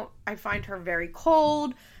 I find her very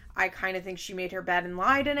cold. I kind of think she made her bed and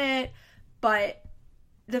lied in it. But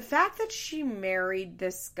the fact that she married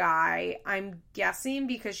this guy, I'm guessing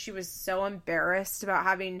because she was so embarrassed about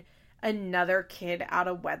having another kid out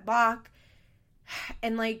of wedlock,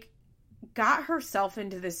 and like got herself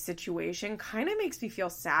into this situation, kind of makes me feel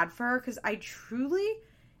sad for her, because I truly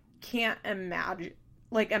can't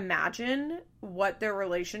imagine what their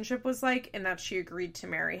relationship was like, and that she agreed to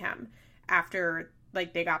marry him after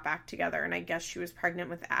like they got back together. And I guess she was pregnant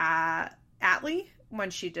with Atlee when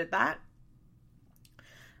she did that.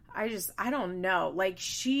 I don't know. Like,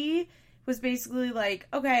 she was basically like,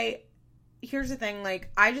 okay, here's the thing, like,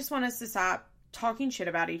 I just want us to stop talking shit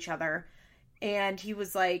about each other. And he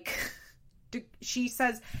was like, she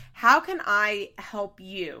says, how can I help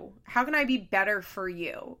you? How can I be better for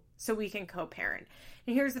you so we can co-parent?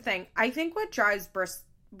 And here's the thing. I think what drives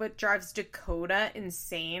Dakota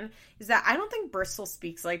insane is that I don't think Bristol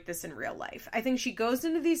speaks like this in real life. I think she goes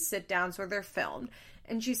into these sit downs where they're filmed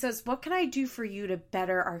and she says, what can I do for you to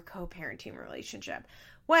better our co-parenting relationship?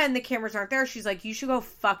 When the cameras aren't there, she's like, you should go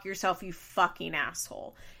fuck yourself, you fucking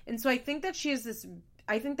asshole. And so I think that she has this,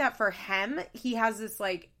 I think that for him, he has this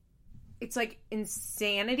like, it's like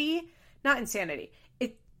insanity, not insanity.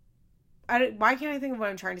 Why can't I think of what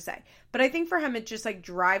I'm trying to say? But I think for him, it just like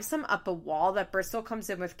drives him up a wall that Bristol comes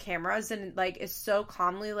in with cameras and like is so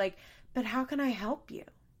calmly like, but how can I help you?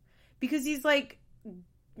 Because he's like,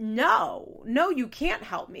 no, you can't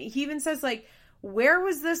help me. He even says like, where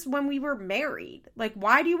was this when we were married? Like,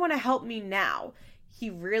 why do you want to help me now?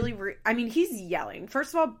 He really, he's yelling.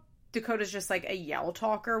 First of all, Dakota's just like a yell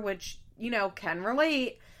talker, which, can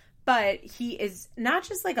relate. But he is not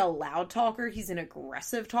just like a loud talker, he's an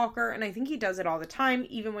aggressive talker. And I think he does it all the time,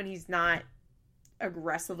 even when he's not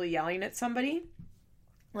aggressively yelling at somebody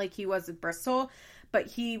like he was with Bristol. But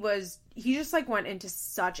he just like went into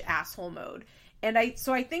such asshole mode. And I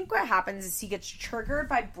think what happens is he gets triggered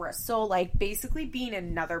by Bristol, like basically being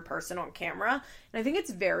another person on camera. And I think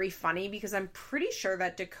it's very funny because I'm pretty sure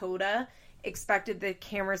that Dakota expected the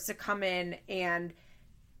cameras to come in and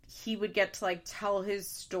he would get to like tell his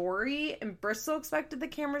story, and Bristol expected the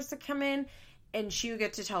cameras to come in and she would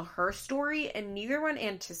get to tell her story, and neither one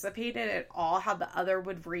anticipated at all how the other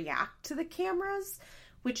would react to the cameras,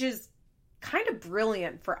 which is kind of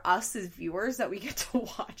brilliant for us as viewers that we get to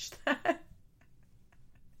watch that.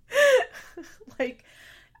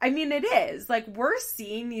 It is. Like, we're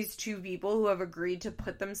seeing these two people who have agreed to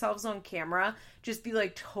put themselves on camera just be,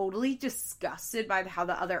 like, totally disgusted by how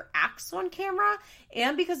the other acts on camera.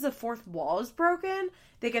 And because the fourth wall is broken,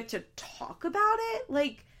 they get to talk about it.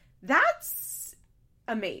 Like, that's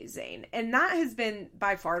amazing. And that has been,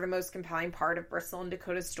 by far, the most compelling part of Bristol and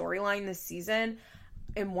Dakota's storyline this season.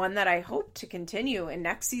 And one that I hope to continue in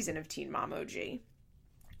next season of Teen Mom OG.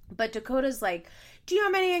 But Dakota's like, do you know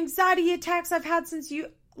how many anxiety attacks I've had since you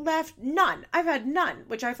left? None. I've had none,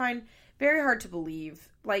 which I find very hard to believe.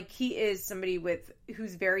 Like, he is somebody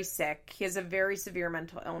who's very sick. He has a very severe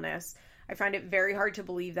mental illness. I find it very hard to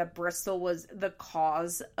believe that Bristol was the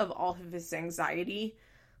cause of all of his anxiety.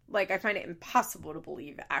 Like, I find it impossible to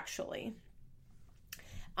believe, actually.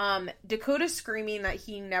 Dakota's screaming that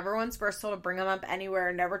he never wants Bristol to bring him up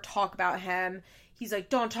anywhere, never talk about him. He's like,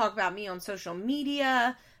 don't talk about me on social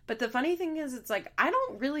media. But the funny thing is, it's like, I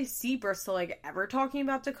don't really see Bristol, like, ever talking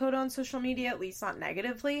about Dakota on social media, at least not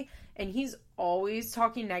negatively. And he's always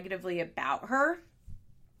talking negatively about her.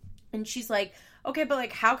 And she's like, okay, but,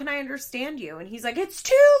 like, how can I understand you? And he's like, it's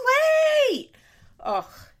too late! Ugh.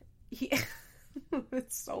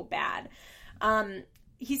 It's so bad.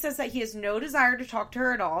 He says that he has no desire to talk to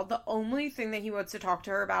her at all. The only thing that he wants to talk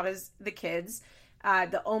to her about is the kids.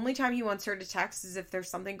 The only time he wants her to text is if there's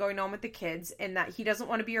something going on with the kids, and that he doesn't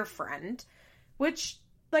want to be her friend. Which,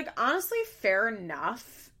 like, honestly, fair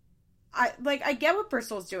enough. I get what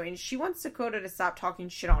Bristol's doing. She wants Dakota to stop talking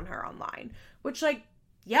shit on her online. Which, like,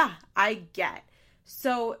 yeah, I get.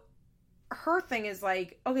 So, her thing is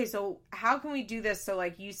like, okay, so how can we do this so,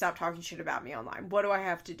 like, you stop talking shit about me online? What do I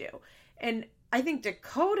have to do? And I think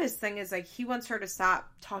Dakota's thing is, like, he wants her to stop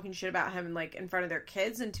talking shit about him, like, in front of their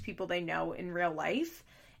kids and to people they know in real life.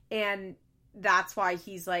 And that's why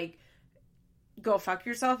he's like, go fuck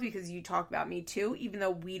yourself because you talk about me too, even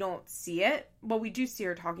though we don't see it. Well, we do see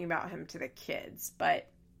her talking about him to the kids, but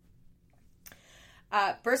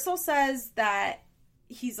Bristol says that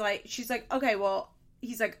she's like, okay, well,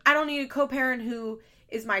 he's like, I don't need a co-parent who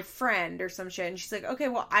is my friend or some shit. And she's like, okay,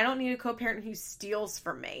 well, I don't need a co-parent who steals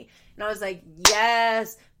from me. And I was like,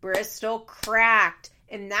 yes, Bristol cracked.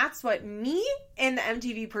 And that's what me and the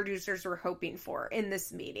MTV producers were hoping for in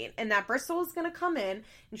this meeting. And that Bristol was going to come in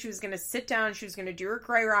and she was going to sit down. She was going to do her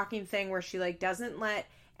cry rocking thing where she, like, doesn't let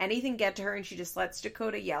anything get to her. And she just lets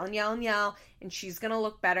Dakota yell and yell and yell. And she's going to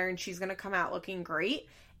look better and she's going to come out looking great.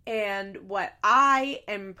 And what I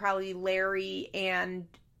and probably Larry and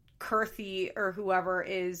Kurthy or whoever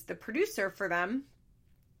is the producer for them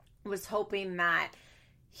was hoping that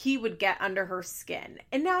he would get under her skin.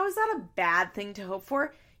 And now, is that a bad thing to hope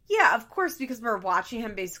for? Yeah, of course, because we're watching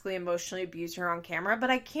him basically emotionally abuse her on camera, but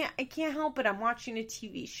I can't help it. I'm watching a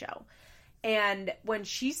TV show. And when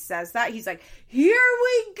she says that, he's like, here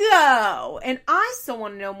we go. And I still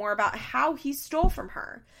want to know more about how he stole from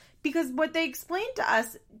her. Because what they explained to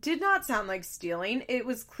us did not sound like stealing. It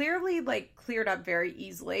was clearly, like, cleared up very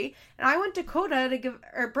easily. And I want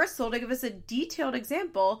Bristol to give us a detailed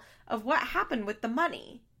example of what happened with the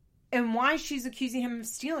money and why she's accusing him of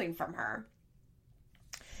stealing from her.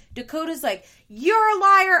 Dakota's like, you're a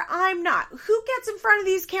liar, I'm not. Who gets in front of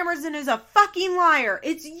these cameras and is a fucking liar?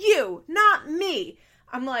 It's you, not me.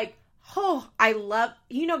 I'm like, oh, I love,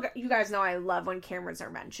 you guys know I love when cameras are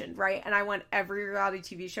mentioned, right? And I want every reality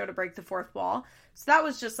TV show to break the fourth wall. So that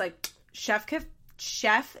was just like chef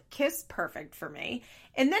kiss perfect for me.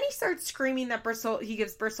 And then he starts screaming that he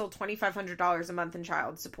gives Bristol $2,500 a month in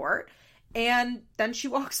child support. And then she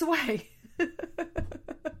walks away.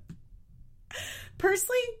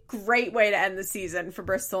 Personally, great way to end the season for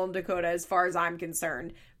Bristol and Dakota as far as I'm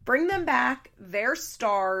concerned. Bring them back. They're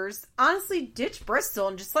stars. Honestly, ditch Bristol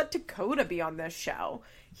and just let Dakota be on this show.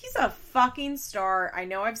 He's a fucking star. I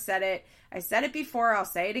know I've said it. I said it before. I'll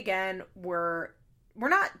say it again. We're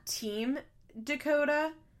not team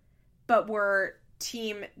Dakota, but we're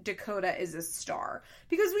team Dakota is a star.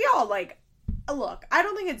 Because we all, like, look, I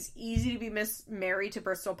don't think it's easy to be married to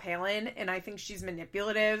Bristol Palin, and I think she's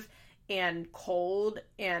manipulative and cold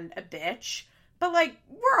and a bitch. But, like,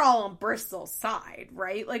 we're all on Bristol's side,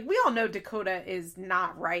 right? Like, we all know Dakota is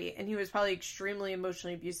not right, and he was probably extremely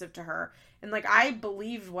emotionally abusive to her. And, like, I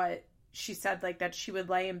believe what she said, like, that she would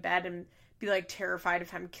lay in bed and be, like, terrified of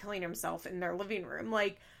him killing himself in their living room.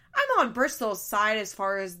 Like, I'm on Bristol's side as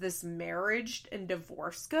far as this marriage and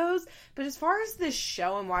divorce goes, but as far as this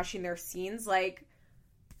show and watching their scenes, like,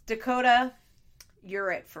 Dakota, you're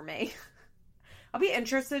it for me. I'll be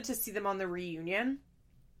interested to see them on the reunion.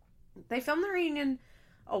 They filmed the reunion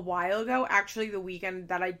a while ago, actually the weekend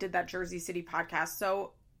that I did that Jersey City podcast.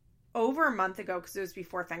 So over a month ago, because it was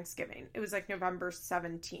before Thanksgiving. It was like November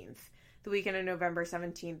 17th. The weekend of November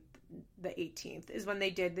 17th, the 18th is when they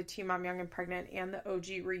did the Teen Mom Young and Pregnant and the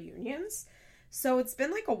OG reunions. So it's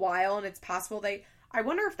been like a while, and it's possible I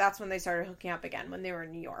wonder if that's when they started hooking up again, when they were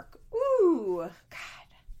in New York. Ooh, God.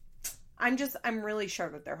 I'm really sure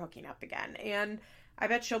that they're hooking up again. And I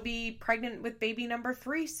bet she'll be pregnant with baby number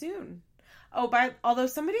 3 soon. Although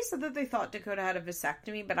somebody said that they thought Dakota had a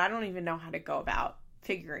vasectomy, but I don't even know how to go about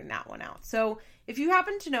figuring that one out. So if you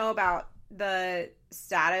happen to know about the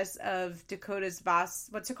status of Dakota's vas,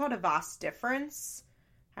 what's it called? A vas difference?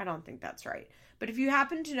 I don't think that's right. But if you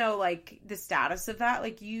happen to know, like, the status of that,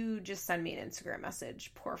 like, you just send me an Instagram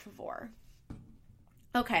message, por favor.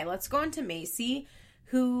 Okay, let's go into Macy,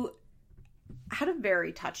 who had a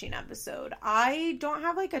very touching episode. I don't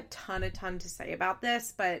have, like, a ton to say about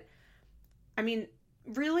this, but, I mean,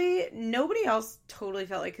 really, nobody else totally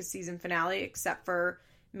felt like a season finale except for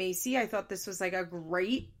Macy. I thought this was, like, a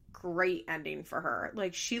great ending for her.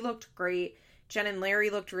 Like, she looked great. Jen and Larry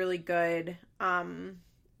looked really good.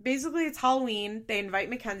 Basically, it's Halloween. They invite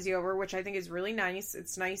Mackenzie over, which I think is really nice.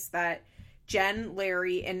 It's nice that Jen,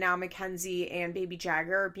 Larry, and now Mackenzie and baby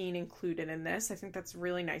Jagger are being included in this. I think that's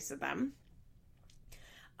really nice of them.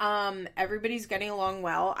 Everybody's getting along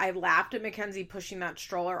well. I laughed at Mackenzie pushing that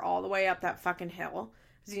stroller all the way up that fucking hill.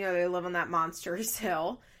 Because, you know, they live on that monstrous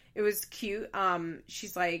hill. It was cute.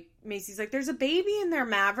 She's like, Macy's like, there's a baby in there,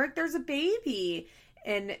 Maverick. There's a baby.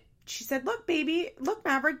 And she said, look, baby. Look,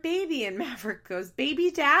 Maverick, baby. And Maverick goes, baby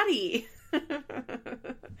daddy.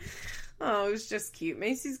 Oh, it was just cute.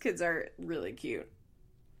 Macy's kids are really cute.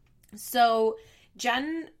 So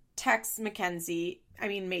Jen texts Macy,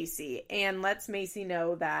 and lets Macy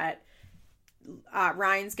know that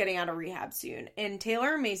Ryan's getting out of rehab soon. And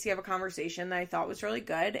Taylor and Macy have a conversation that I thought was really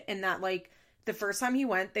good. And that, like, the first time he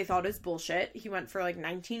went, they thought it was bullshit. He went for, like,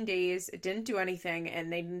 19 days. It didn't do anything.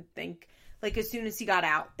 And they didn't think, like, as soon as he got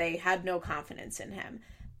out, they had no confidence in him.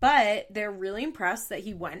 But they're really impressed that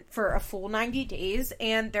he went for a full 90 days.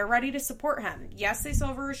 And they're ready to support him. Yes, they still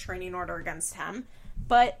have a restraining order against him.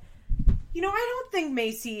 But, you know, I don't think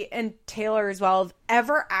Macy and Taylor as well have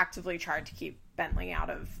ever actively tried to keep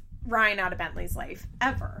Ryan out of Bentley's life.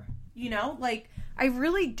 Ever. You know? Like, I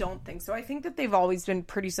really don't think so. I think that they've always been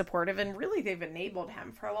pretty supportive, and really they've enabled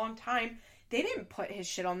him for a long time. They didn't put his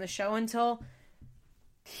shit on the show until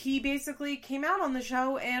he basically came out on the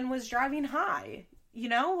show and was driving high. You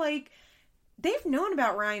know? Like, they've known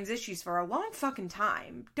about Ryan's issues for a long fucking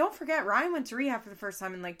time. Don't forget, Ryan went to rehab for the first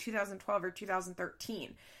time in, like, 2012 or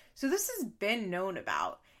 2013. So this has been known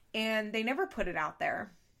about, and they never put it out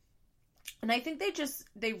there. And I think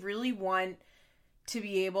they really want to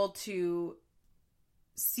be able to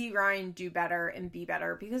see Ryan do better and be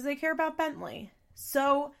better because they care about Bentley.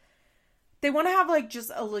 So they want to have, like,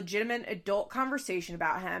 just a legitimate adult conversation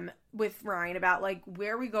about him with Ryan about, like,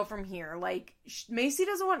 where we go from here. Like, Macy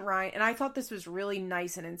doesn't want Ryan, and I thought this was really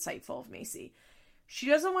nice and insightful of Macy. She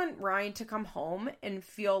doesn't want Ryan to come home and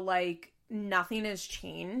feel like nothing has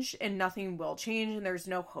changed and nothing will change and there's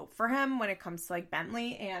no hope for him when it comes to, like,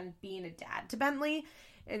 Bentley and being a dad to Bentley.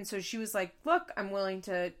 And so she was like, look, I'm willing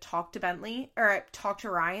to talk to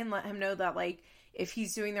Ryan, let him know that, like, if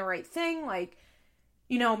he's doing the right thing, like,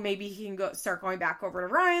 you know, maybe he can start going back over to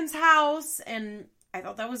Ryan's house. And I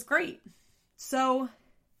thought that was great. So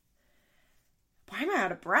why am I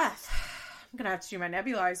out of breath? I'm gonna have to do my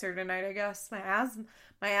nebulizer tonight, I guess. My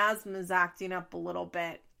asthma is acting up a little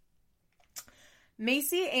bit.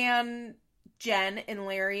 Macy and Jen and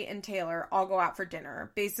Larry and Taylor all go out for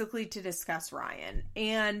dinner, basically to discuss Ryan.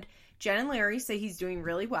 And Jen and Larry say he's doing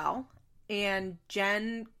really well. And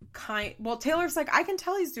Taylor's like, I can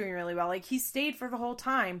tell he's doing really well. Like, he stayed for the whole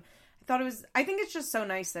time. I think it's just so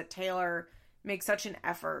nice that Taylor makes such an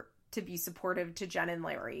effort to be supportive to Jen and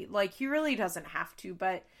Larry. Like, he really doesn't have to,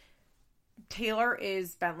 but Taylor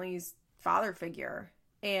is Bentley's father figure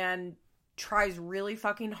and tries really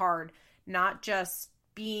fucking hard, not just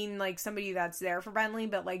being, like, somebody that's there for Bentley,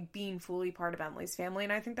 but, like, being fully part of Bentley's family,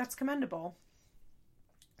 and I think that's commendable.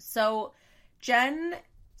 So Jen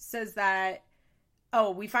says that,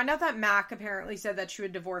 we find out that Mac apparently said that she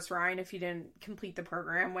would divorce Ryan if he didn't complete the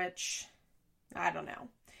program, which, I don't know.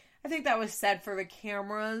 I think that was said for the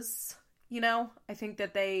cameras, you know? I think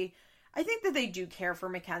that they do care for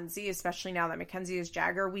Mackenzie, especially now that Mackenzie is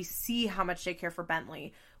Jagger. We see how much they care for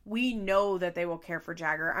Bentley. We know that they will care for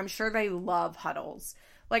Jagger. I'm sure they love Huddles.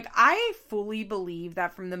 Like, I fully believe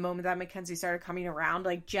that from the moment that Mackenzie started coming around,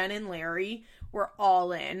 like, Jen and Larry were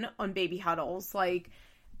all in on baby Huddles. Like,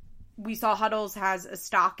 we saw Huddles has a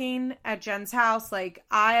stocking at Jen's house. Like,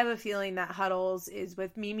 I have a feeling that Huddles is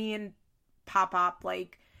with Mimi and Pop-Pop,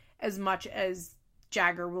 like, as much as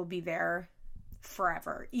Jagger will be there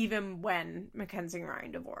forever, even when Mackenzie and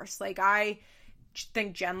Ryan divorce. Like, I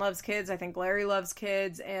think Jen loves kids. I think Larry loves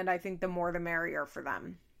kids. And I think the more the merrier for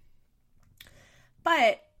them.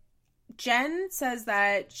 But Jen says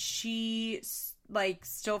that she, like,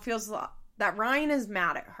 still feels that Ryan is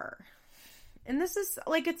mad at her. And this is,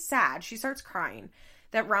 like, it's sad. She starts crying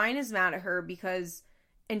that Ryan is mad at her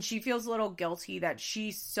and she feels a little guilty that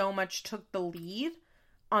she so much took the lead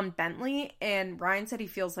on Bentley, and Ryan said he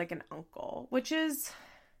feels like an uncle, which is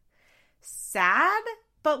sad,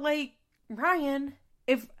 but like, Ryan,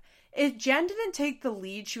 if Jen didn't take the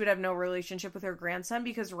lead, she would have no relationship with her grandson,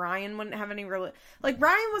 because Ryan wouldn't have any Ryan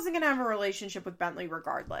wasn't going to have a relationship with Bentley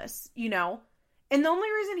regardless, you know? And the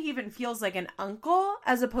only reason he even feels like an uncle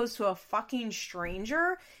as opposed to a fucking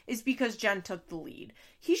stranger is because Jen took the lead.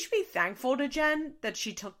 He should be thankful to Jen that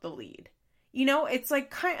she took the lead. You know, it's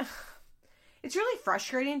like it's really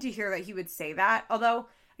frustrating to hear that he would say that. Although,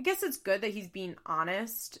 I guess it's good that he's being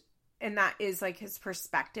honest, and that is like his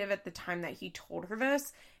perspective at the time that he told her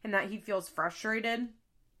this, and that he feels frustrated.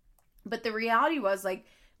 But the reality was, like,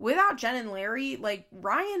 without Jen and Larry, like,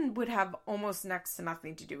 Ryan would have almost next to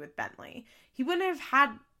nothing to do with Bentley. He wouldn't have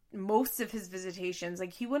had most of his visitations.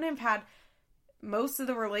 Like, he wouldn't have had most of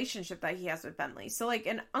the relationship that he has with Bentley. So, like,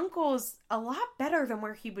 an uncle is a lot better than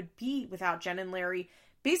where he would be without Jen and Larry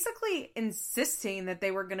basically insisting that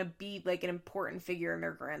they were going to be, like, an important figure in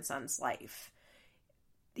their grandson's life.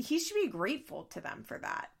 He should be grateful to them for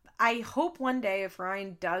that. I hope one day, if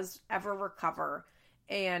Ryan does ever recover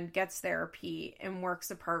and gets therapy and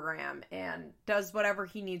works a program and does whatever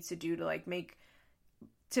he needs to do to, like,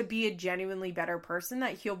 to be a genuinely better person,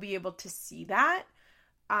 that he'll be able to see that.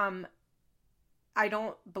 I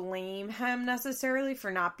don't blame him necessarily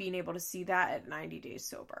for not being able to see that at 90 days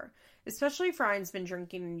sober. Especially if Ryan's been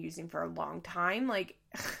drinking and using for a long time. Like,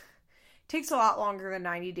 it takes a lot longer than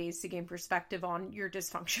 90 days to gain perspective on your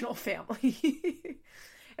dysfunctional family.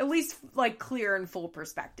 At least, like, clear and full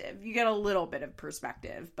perspective. You get a little bit of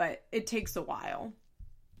perspective, but it takes a while.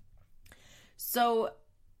 So,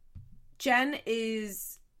 Jen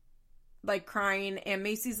is, like, crying, and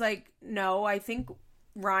Macy's like, no, I think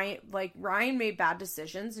Ryan made bad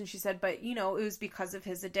decisions. And she said, but, you know, it was because of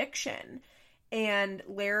his addiction. And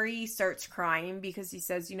Larry starts crying because he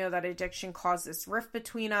says, you know, that addiction caused this rift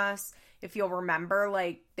between us. If you'll remember,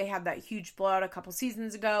 like, they had that huge blowout a couple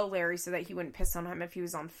seasons ago. Larry said that he wouldn't piss on him if he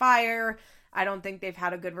was on fire. I don't think they've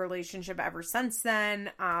had a good relationship ever since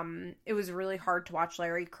then. It was really hard to watch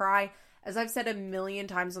Larry cry. As I've said a million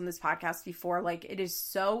times on this podcast before, like, it is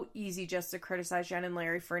so easy just to criticize Jen and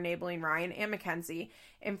Larry for enabling Ryan and Mackenzie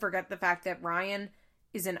and forget the fact that Ryan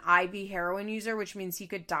is an IV heroin user, which means he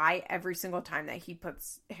could die every single time that he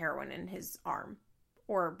puts heroin in his arm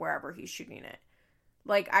or wherever he's shooting it.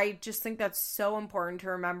 Like, I just think that's so important to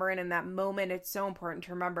remember. And in that moment, it's so important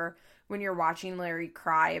to remember when you're watching Larry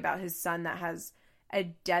cry about his son that has a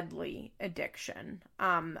deadly addiction.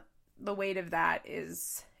 The weight of that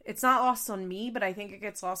is, it's not lost on me, but I think it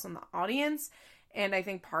gets lost on the audience. And I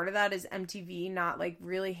think part of that is MTV not, like,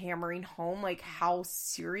 really hammering home, like, how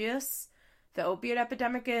serious the opiate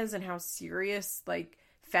epidemic is and how serious, like,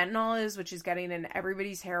 fentanyl is, which is getting in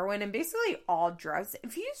everybody's heroin and basically all drugs.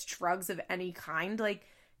 If you use drugs of any kind, like,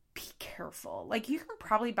 be careful. Like, you can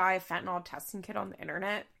probably buy a fentanyl testing kit on the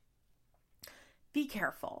internet. Be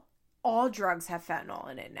careful. All drugs have fentanyl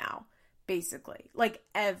in it now, basically. Like,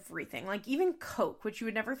 everything. Like, even Coke, which you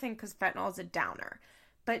would never think because fentanyl is a downer.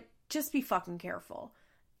 But just be fucking careful.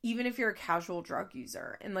 Even if you're a casual drug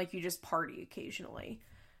user and, like, you just party occasionally.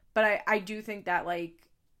 But I do think that, like,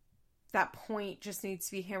 that point just needs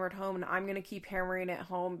to be hammered home, and I'm going to keep hammering it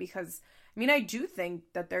home because, I mean, I do think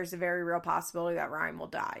that there's a very real possibility that Ryan will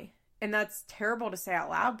die. And that's terrible to say out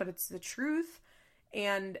loud, but it's the truth.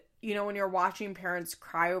 And, you know, when you're watching parents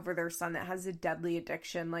cry over their son that has a deadly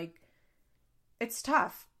addiction, like, it's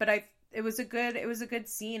tough. But it was a good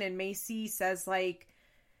scene, and Macy says, like,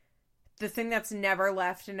 the thing that's never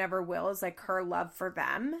left and never will is, like, her love for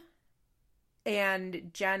them.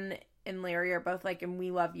 And Jen and Larry are both like, and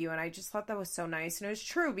we love you. And I just thought that was so nice. And it was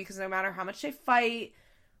true because no matter how much they fight,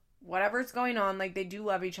 whatever's going on, like, they do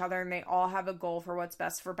love each other and they all have a goal for what's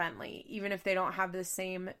best for Bentley. Even if they don't have the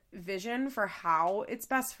same vision for how it's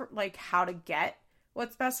best for, like, how to get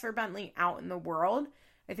what's best for Bentley out in the world,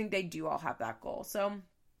 I think they do all have that goal. So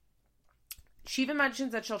she even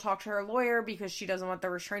mentions that she'll talk to her lawyer because she doesn't want the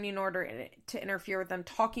restraining order to interfere with them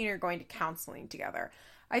talking or going to counseling together.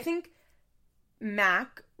 I think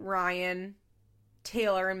Mac, Ryan,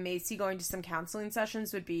 Taylor, and Macy going to some counseling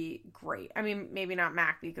sessions would be great. I mean, maybe not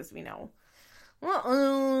Mac because we know,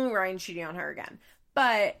 well, Ryan's cheating on her again.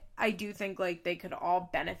 But I do think, like, they could all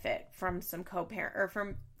benefit from some co-parent or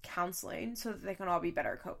from counseling so that they can all be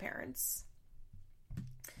better co-parents.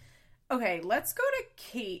 Okay, let's go to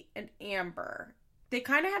Kate and Amber. They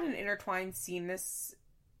kind of had an intertwined scenes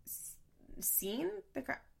this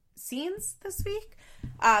week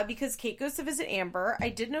because Kate goes to visit Amber. I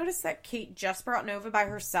did notice that Kate just brought Nova by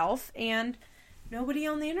herself and nobody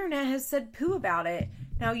on the internet has said poo about it.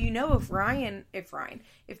 Now,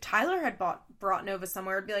 if Tyler had brought Nova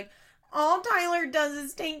somewhere, it'd be like, all Tyler does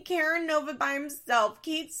is take care of Nova by himself.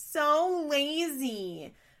 Kate's so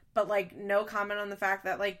lazy. But, like, no comment on the fact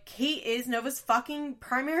that, like, Kate is Nova's fucking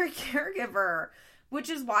primary caregiver, which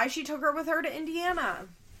is why she took her with her to Indiana.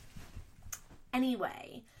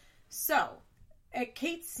 Anyway, so, at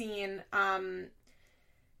Kate's scene,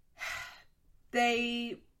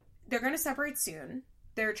 they're going to separate soon.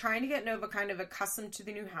 They're trying to get Nova kind of accustomed to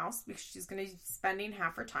the new house because she's going to be spending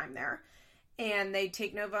half her time there. And they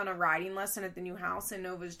take Nova on a riding lesson at the new house, and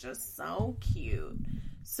Nova's just so cute.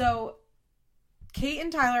 So, Kate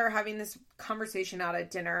and Tyler are having this conversation out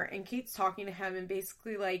at dinner, and Kate's talking to him and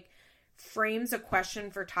basically, like, frames a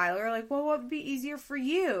question for Tyler, like, well, what would be easier for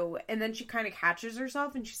you? And then she kind of catches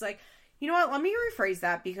herself, and she's like, you know what, let me rephrase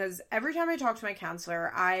that, because every time I talk to my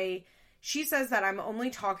counselor, she says that I'm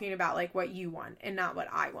only talking about, like, what you want and not what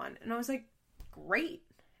I want. And I was like, great.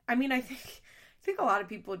 I mean, I think a lot of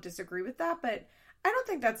people would disagree with that, but I don't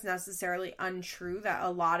think that's necessarily untrue that a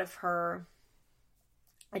lot of her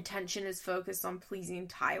attention is focused on pleasing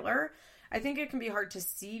Tyler. I think it can be hard to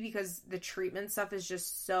see because the treatment stuff is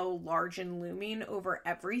just so large and looming over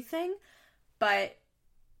everything, but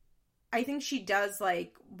I think she does,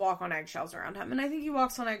 like, walk on eggshells around him, and I think he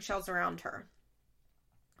walks on eggshells around her.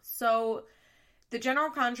 So the general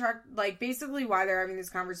contract, like, basically why they're having this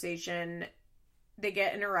conversation, they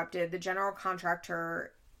get interrupted. The general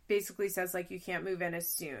contractor basically says, like, you can't move in as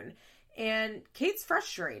soon. And Kate's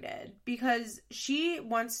frustrated because she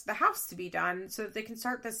wants the house to be done so that they can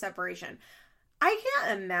start this separation. I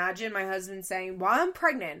can't imagine my husband saying, while I'm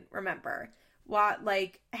pregnant, remember,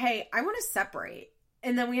 like, hey, I want to separate.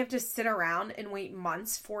 And then we have to sit around and wait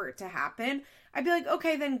months for it to happen. I'd be like,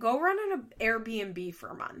 okay, then go run an Airbnb for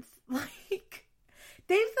a month. Like,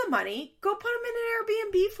 they have the money. Go put them in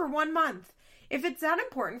an Airbnb for 1 month. If it's that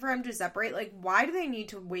important for him to separate, like, why do they need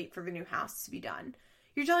to wait for the new house to be done?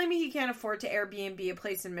 You're telling me he can't afford to Airbnb a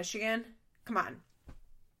place in Michigan? Come on.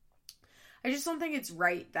 I just don't think it's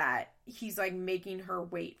right that he's, like, making her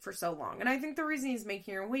wait for so long. And I think the reason he's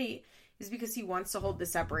making her wait is because he wants to hold the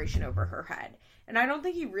separation over her head. And I don't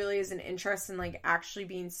think he really is an interest in, like, actually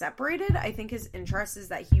being separated. I think his interest is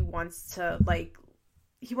that he wants to, like,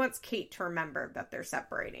 he wants Kate to remember that they're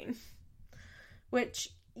separating. Which,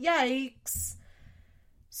 yikes.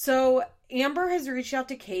 So Amber has reached out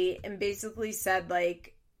to Kate and basically said,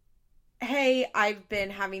 like, hey, I've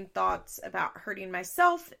been having thoughts about hurting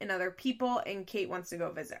myself and other people, and Kate wants to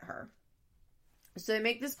go visit her. So they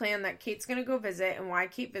make this plan that Kate's going to go visit, and while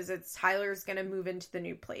Kate visits, Tyler's going to move into the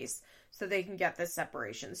new place so they can get this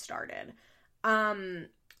separation started. I'm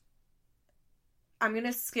going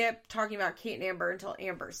to skip talking about Kate and Amber until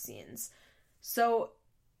Amber's scenes. So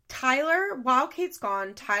Tyler, while Kate's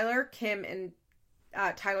gone, Tyler, Kim, and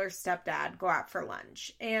Tyler's stepdad go out for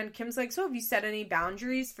lunch. And Kim's like, so have you set any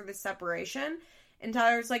boundaries for the separation? And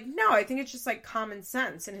Tyler's like, no, I think it's just, like, common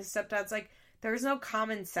sense. And his stepdad's like, there's no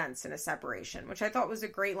common sense in a separation, which I thought was a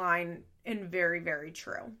great line and very, very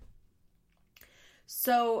true.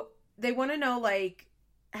 So they want to know, like,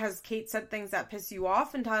 has Kate said things that piss you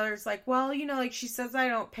off? And Tyler's like, well, you know, like, she says I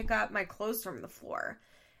don't pick up my clothes from the floor.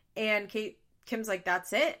 And Kim's like,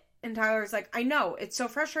 that's it? And Tyler's like, I know, it's so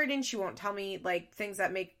frustrating. She won't tell me, like, things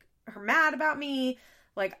that make her mad about me.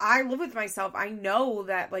 Like, I live with myself. I know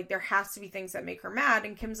that, like, there has to be things that make her mad.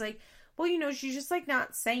 And Kim's like, well, you know, she's just, like,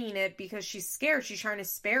 not saying it because she's scared. She's trying to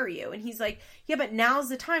spare you. And he's like, yeah, but now's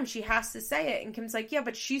the time. She has to say it. And Kim's like, yeah,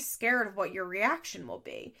 but she's scared of what your reaction will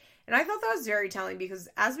be. And I thought that was very telling because,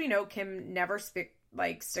 as we know, Kim never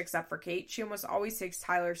sticks up for Kate. She almost always takes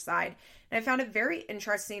Tyler's side. And I found it very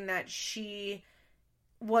interesting that she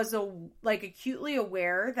was acutely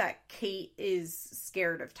aware that Kate is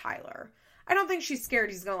scared of Tyler. I don't think she's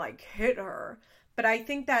scared he's gonna, like, hit her, but I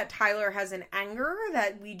think that Tyler has an anger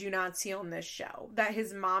that we do not see on this show, that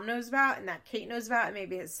his mom knows about and that Kate knows about and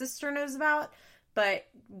maybe his sister knows about, but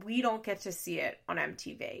we don't get to see it on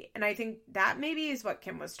MTV. And I think that maybe is what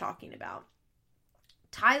Kim was talking about.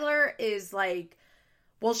 Tyler is like,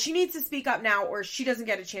 well, she needs to speak up now or she doesn't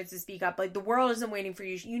get a chance to speak up. Like, the world isn't waiting for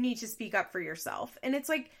you. You need to speak up for yourself. And it's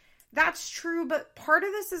like, that's true, but part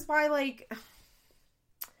of this is why, like,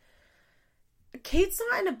 Kate's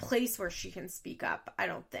not in a place where she can speak up, I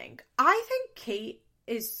don't think. I think Kate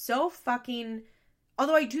is so fucking,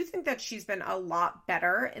 although I do think that she's been a lot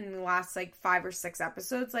better in the last, like, 5 or 6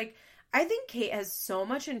 episodes, like, I think Kate has so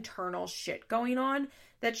much internal shit going on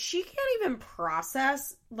that she can't even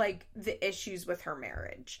process, like, the issues with her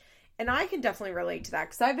marriage. And I can definitely relate to that,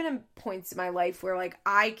 because I've been in points in my life where, like,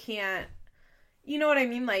 I can't, you know what I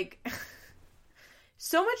mean? Like,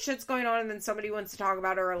 so much shit's going on, and then somebody wants to talk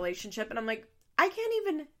about our relationship, and I'm like, I can't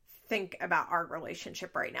even think about our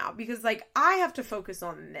relationship right now, because, like, I have to focus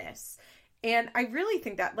on this. And I really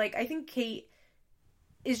think that, like, I think Kate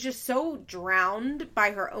is just so drowned by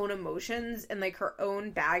her own emotions and, like, her own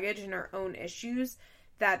baggage and her own issues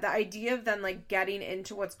that the idea of then, like, getting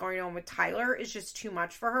into what's going on with Tyler is just too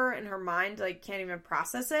much for her, and her mind, like, can't even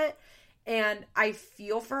process it. And I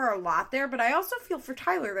feel for her a lot there, but I also feel for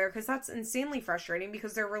Tyler there, because that's insanely frustrating,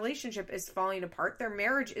 because their relationship is falling apart. Their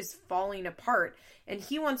marriage is falling apart, and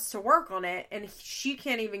he wants to work on it, and she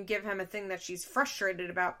can't even give him a thing that she's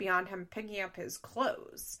frustrated about beyond him picking up his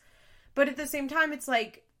clothes. But at the same time, it's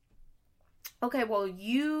like, okay, well,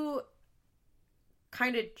 you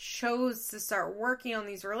kind of chose to start working on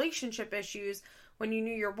these relationship issues when you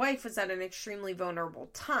knew your wife was at an extremely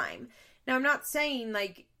vulnerable time. Now, I'm not saying,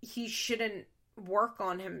 like, he shouldn't work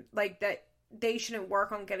on him, like, that they shouldn't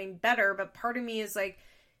work on getting better, but part of me is like,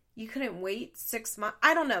 you couldn't wait 6 months.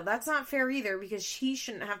 I don't know. That's not fair either, because he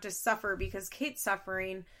shouldn't have to suffer because Kate's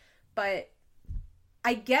suffering, but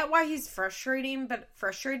I get why he's frustrated, but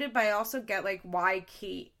I also get, like, why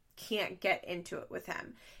Kate can't get into it with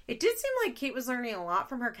him. It did seem like Kate was learning a lot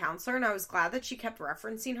from her counselor, and I was glad that she kept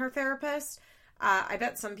referencing her therapist. I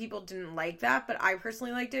bet some people didn't like that, but I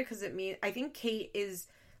personally liked it because I think Kate is,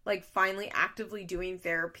 like, finally actively doing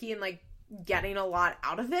therapy and, like, getting a lot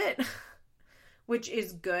out of it, which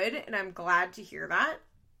is good, and I'm glad to hear that.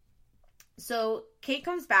 So Kate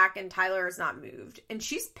comes back and Tyler is not moved, and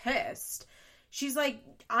she's pissed. She's like,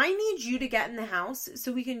 I need you to get in the house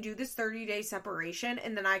so we can do this 30-day separation,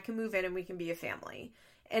 and then I can move in and we can be a family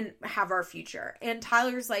and have our future. And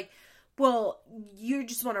Tyler's like, well, you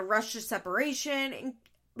just want to rush the separation. And,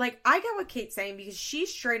 like, I get what Kate's saying, because she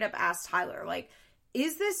straight up asked Tyler, like,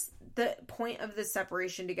 is this the point of the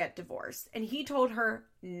separation to get divorced? And he told her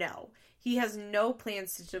no. He has no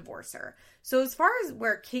plans to divorce her. So as far as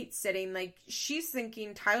where Kate's sitting, like, she's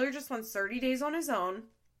thinking Tyler just wants 30 days on his own,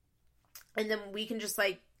 and then we can just,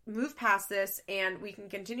 like, move past this, and we can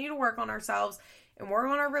continue to work on ourselves and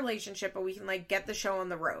work on our relationship, but we can, like, get the show on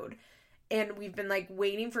the road. And we've been, like,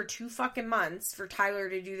 waiting for 2 fucking months for Tyler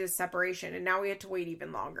to do this separation, and now we have to wait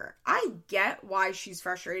even longer. I get why she's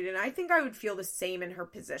frustrated, and I think I would feel the same in her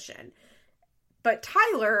position. But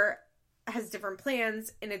Tyler has different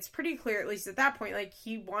plans, and it's pretty clear, at least at that point, like,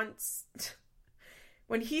 he wants...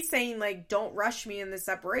 when he's saying, like, don't rush me in the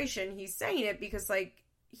separation, he's saying it because, like,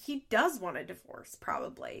 he does want a divorce,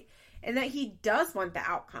 probably. And that he does want the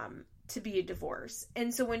outcome to be a divorce.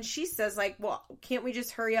 And so when she says, like, well, can't we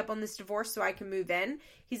just hurry up on this divorce so I can move in?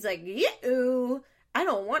 He's like, ew, I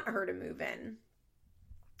don't want her to move in.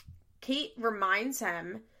 Kate reminds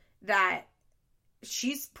him that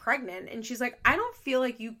she's pregnant, and she's like, I don't feel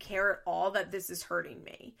like you care at all that this is hurting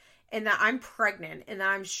me, and that I'm pregnant, and that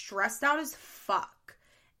I'm stressed out as fuck.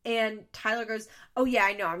 And Tyler goes, oh yeah,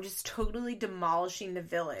 I know, I'm just totally demolishing the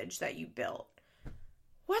village that you built.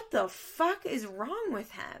 What the fuck is wrong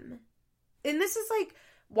with him? And this is, like,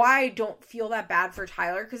 why I don't feel that bad for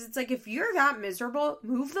Tyler, because it's like, if you're that miserable,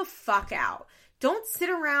 move the fuck out. Don't sit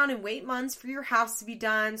around and wait months for your house to be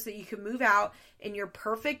done so that you can move out in your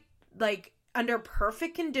perfect, like, under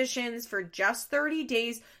perfect conditions for just 30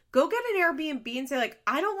 days. Go get an Airbnb and say, like,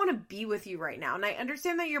 I don't want to be with you right now. And I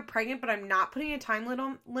understand that you're pregnant, but I'm not putting a time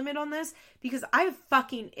limit on this because I have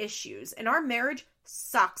fucking issues. And our marriage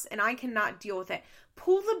sucks, and I cannot deal with it.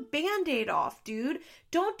 Pull the Band-Aid off, dude.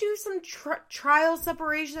 Don't do some trial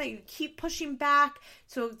separation that you keep pushing back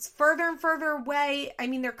so it's further and further away. I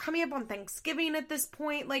mean, they're coming up on Thanksgiving at this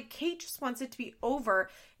point. Like, Kate just wants it to be over,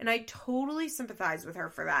 and I totally sympathize with her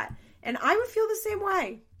for that. And I would feel the same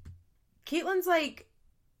way. Caitlin's like,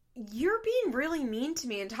 you're being really mean to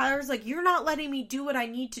me. And Tyler's like, you're not letting me do what I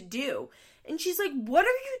need to do. And she's like, what are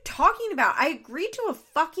you talking about? I agreed to a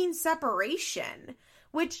fucking separation.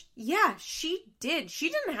 Which, yeah, she did. She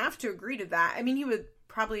didn't have to agree to that. I mean, he would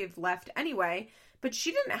probably have left anyway, but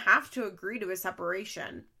she didn't have to agree to a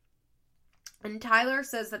separation. And Tyler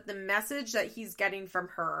says that the message that he's getting from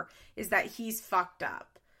her is that he's fucked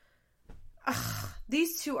up. Ugh,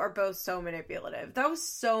 these two are both so manipulative. That was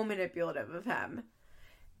so manipulative of him.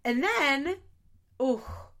 And then,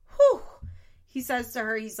 he says to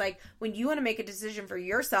her, he's like, when you want to make a decision for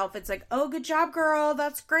yourself, it's like, oh, good job, girl.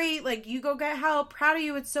 That's great. Like, you go get help. Proud of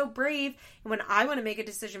you. It's so brave. And when I want to make a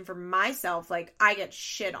decision for myself, like, I get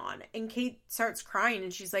shit on. And Kate starts crying,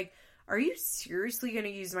 and she's like, are you seriously going to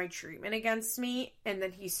use my treatment against me? And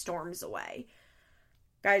then he storms away.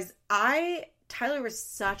 Guys, Tyler was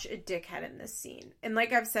such a dickhead in this scene. And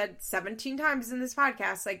like I've said 17 times in this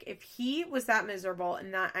podcast, like, if he was that miserable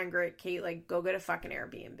and that angry at Kate, like, go get a fucking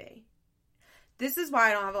Airbnb. this is why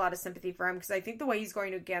I don't have a lot of sympathy for him, because I think the way he's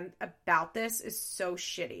going again about this is so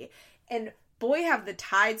shitty. And boy, have the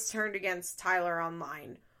tides turned against Tyler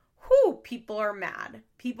online. Whew, people are mad.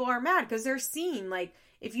 People are mad because they're seeing, like,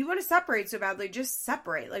 if you want to separate so badly, just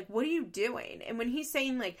separate. Like, what are you doing? And when he's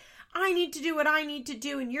saying, like, I need to do what I need to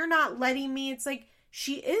do and you're not letting me, it's like,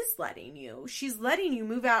 she is letting you. She's letting you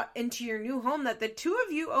move out into your new home that the two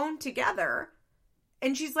of you own together.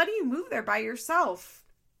 And she's letting you move there by yourself.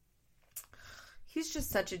 He's just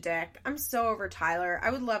such a dick. I'm so over Tyler.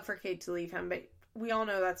 I would love for Kate to leave him, but we all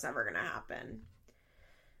know that's never going to happen.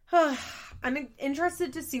 I'm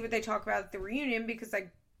interested to see what they talk about at the reunion, because,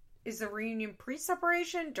 like, is the reunion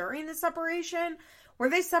pre-separation, during the separation? Were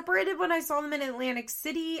they separated when I saw them in Atlantic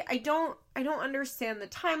City? I don't understand the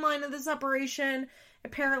timeline of the separation.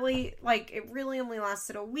 Apparently, like, it really only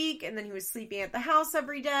lasted a week, and then he was sleeping at the house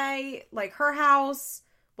every day, like her house.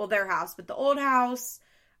 Well, their house, but the old house.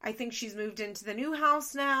 I think she's moved into the new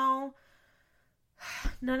house now.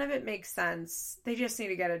 None of it makes sense. They just need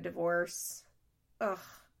to get a divorce. Ugh.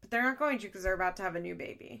 But they're not going to, because they're about to have a new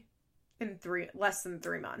baby in less than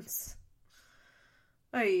 3 months.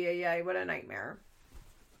 Ay, what a nightmare.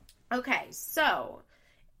 Okay, so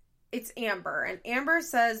it's Amber, and Amber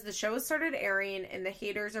says the show has started airing and the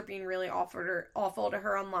haters are being really awful to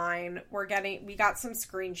her online. We got some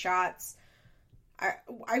screenshots.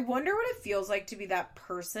 I wonder what it feels like to be that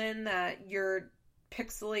person that your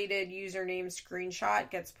pixelated username screenshot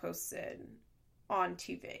gets posted on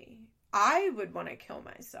TV. I would want to kill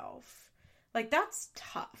myself. Like, that's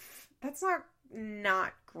tough. That's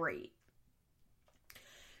not great.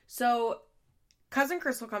 So, Cousin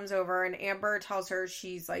Crystal comes over and Amber tells her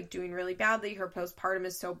she's, like, doing really badly. Her postpartum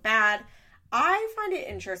is so bad. I find it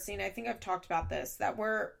interesting. I think I've talked about this, that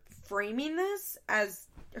we're framing this as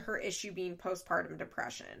her issue being postpartum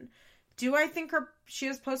depression. Do I think she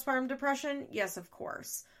has postpartum depression? Yes, of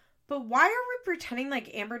course. But why are we pretending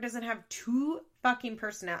like Amber doesn't have 2 fucking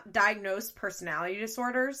diagnosed personality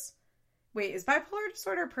disorders? Wait, is bipolar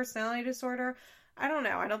disorder a personality disorder? I don't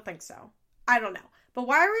know. I don't think so. I don't know. But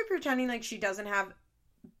why are we pretending like she doesn't have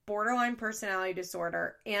borderline personality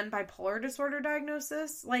disorder and bipolar disorder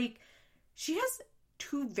diagnosis? Like, she has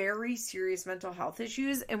 2 very serious mental health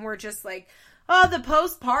issues, and we're just like, oh, the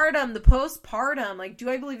postpartum. Like, do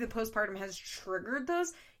I believe the postpartum has triggered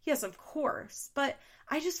those? Yes, of course. But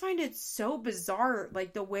I just find it so bizarre,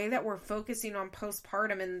 like, the way that we're focusing on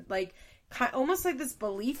postpartum and, like, almost like this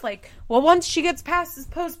belief, like, well, once she gets past this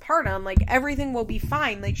postpartum, like, everything will be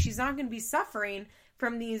fine. Like, she's not going to be suffering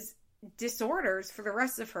from these disorders for the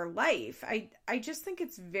rest of her life. I just think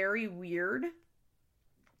it's very weird.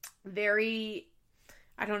 Very,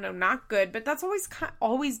 I don't know, not good. But that's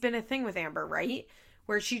always been a thing with Amber, right?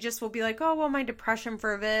 Where she just will be like, oh, well, my depression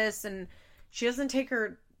for this. And she doesn't take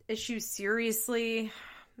her issues seriously.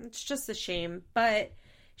 It's just a shame. But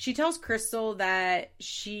she tells Crystal that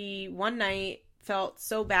she one night felt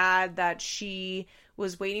so bad that she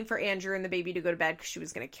was waiting for Andrew and the baby to go to bed because she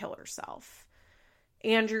was going to kill herself.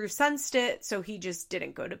 Andrew sensed it, so he just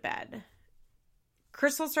didn't go to bed.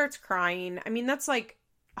 Crystal starts crying. I mean, that's like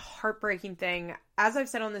a heartbreaking thing. As I've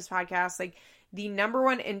said on this podcast, like, the number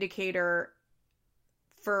one indicator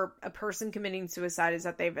for a person committing suicide is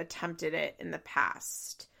that they've attempted it in the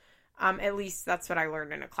past. At least that's what I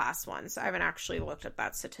learned in a class once. I haven't actually looked at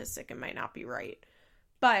that statistic. It might not be right.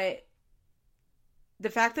 But the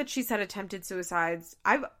fact that she said attempted suicides,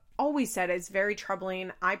 I've always said it's very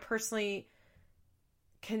troubling. I personally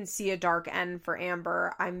can see a dark end for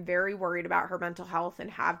Amber. I'm very worried about her mental health and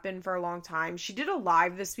have been for a long time. She did a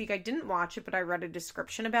live this week. I didn't watch it, but I read a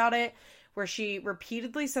description about it where she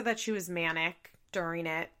repeatedly said that she was manic during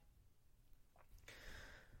it.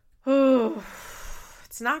 Oh,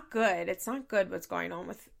 it's not good. It's not good what's going on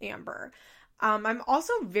with Amber. I'm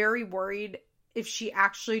also very worried if she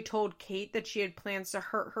actually told Kate that she had plans to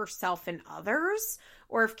hurt herself and others,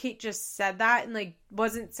 or if Kate just said that and, like,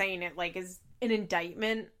 wasn't saying it, like, as an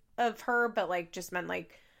indictment of her, but, like, just meant,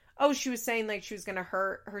 like, oh, she was saying, like, she was gonna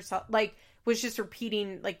hurt herself, like, was just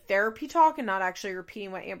repeating, like, therapy talk and not actually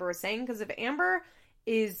repeating what Amber was saying. Because if Amber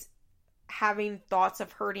is having thoughts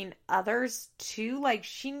of hurting others too, like,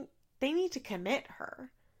 they need to commit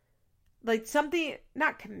her. Like, something,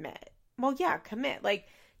 not commit. Well, yeah, commit. Like,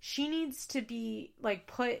 she needs to be, like,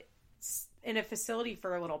 put in a facility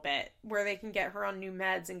for a little bit where they can get her on new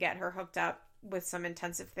meds and get her hooked up with some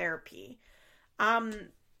intensive therapy.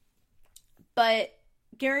 But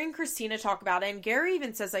Gary and Christina talk about it, and Gary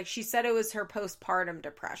even says, like, she said it was her postpartum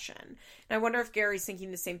depression. And I wonder if Gary's thinking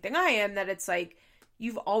the same thing I am, that it's like,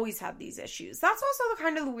 you've always had these issues. That's also the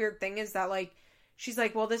kind of the weird thing, is that, like, she's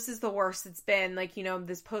like, well, this is the worst it's been. Like, you know,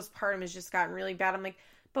 this postpartum has just gotten really bad. I'm like,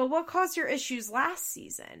 but what caused your issues last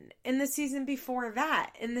season? And the season before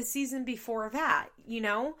that? And the season before that? You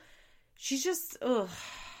know? She's just, ugh.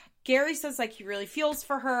 Gary says, like, he really feels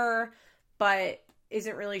for her, but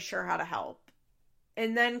isn't really sure how to help.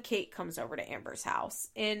 And then Kate comes over to Amber's house.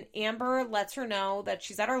 And Amber lets her know that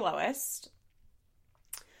she's at her lowest.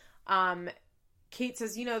 Kate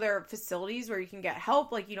says, you know, there are facilities where you can get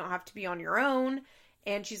help. Like, you don't have to be on your own.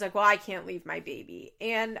 And she's like, well, I can't leave my baby.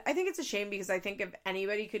 And I think it's a shame because I think if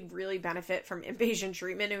anybody could really benefit from inpatient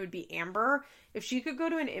treatment, it would be Amber. If she could go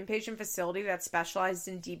to an inpatient facility that specialized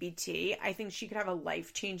in DBT, I think she could have a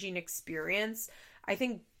life-changing experience. I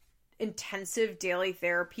think intensive daily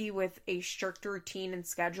therapy with a strict routine and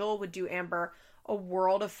schedule would do Amber a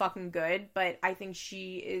world of fucking good. But I think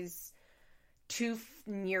she is too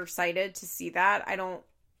nearsighted to see that. I don't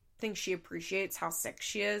think she appreciates how sick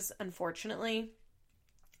she is, unfortunately.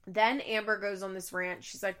 Then Amber goes on this rant.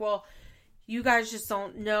 She's like, well, you guys just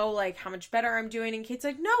don't know, like, how much better I'm doing. And Kate's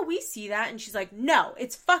like, no, we see that. And she's like, no,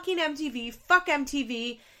 it's fucking MTV. Fuck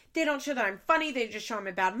MTV. They don't show that I'm funny. They just show I'm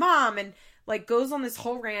a bad mom. And, like, goes on this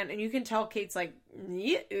whole rant. And you can tell Kate's like,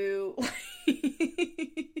 ew.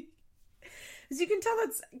 As you can tell,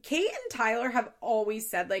 that's Kate and Tyler have always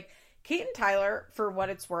said, like, Kate and Tyler, for what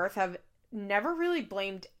it's worth, have never really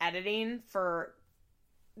blamed editing for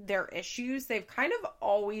their issues. They've kind of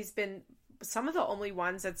always been some of the only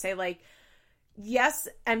ones that say, like, yes,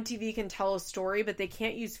 MTV can tell a story, but they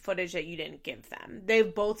can't use footage that you didn't give them.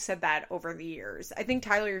 They've both said that over the years. I think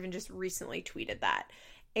Tyler even just recently tweeted that.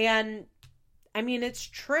 And I mean, it's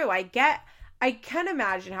true. I can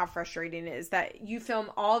imagine how frustrating it is that you film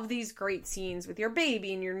all of these great scenes with your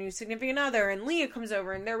baby and your new significant other, and Leah comes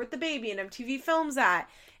over and they're with the baby and MTV films that,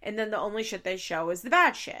 and then the only shit they show is the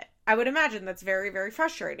bad shit. I would imagine that's very, very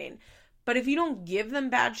frustrating. But if you don't give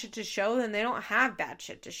them bad shit to show, then they don't have bad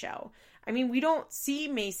shit to show. I mean, we don't see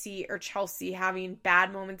Macy or Chelsea having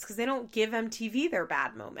bad moments because they don't give MTV their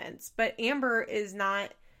bad moments. But Amber is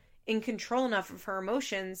not in control enough of her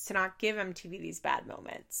emotions to not give MTV these bad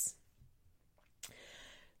moments.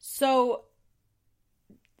 So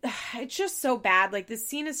it's just so bad. Like, this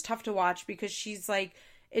scene is tough to watch because she's like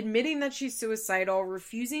admitting that she's suicidal,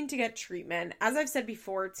 refusing to get treatment. As I've said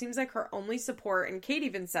before, it seems like her only support, and Kate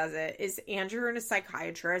even says it, is Andrew and a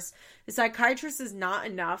psychiatrist. The psychiatrist is not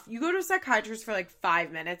enough. You go to a psychiatrist for like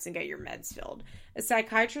 5 minutes and get your meds filled. A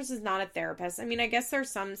psychiatrist is not a therapist. I mean, I guess there's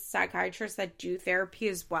some psychiatrists that do therapy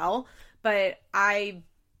as well, but I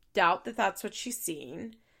doubt that that's what she's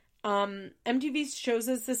seeing. MTV shows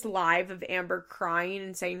us this live of Amber crying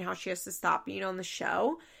and saying how she has to stop being on the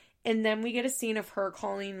show. And then we get a scene of her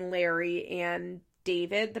calling Larry and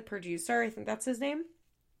David, the producer. I think that's his name.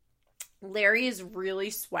 Larry is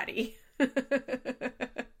really sweaty.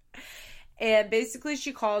 And basically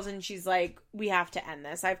she calls and she's like, we have to end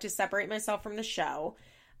this. I have to separate myself from the show.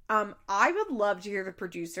 I would love to hear the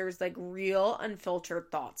producers, like, real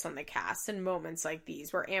unfiltered thoughts on the cast in moments like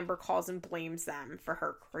these where Amber calls and blames them for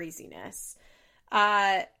her craziness.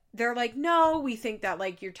 They're like, no, we think that,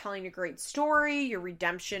 like, you're telling a great story. Your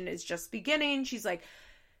redemption is just beginning. She's like,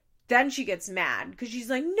 then she gets mad because she's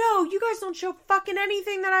like, no, you guys don't show fucking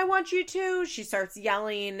anything that I want you to. She starts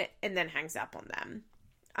yelling and then hangs up on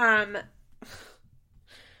them.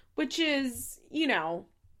 Which is, you know,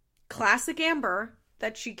 classic Amber,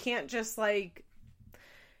 that she can't just, like,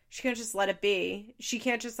 she can't just let it be. She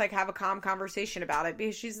can't just, like, have a calm conversation about it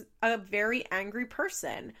because she's a very angry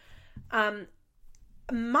person.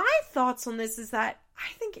 My thoughts on this is that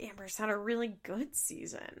I think Amber's had a really good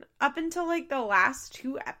season. Up until, like, the last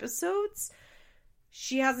 2 episodes,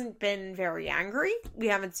 she hasn't been very angry. We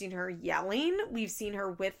haven't seen her yelling. We've seen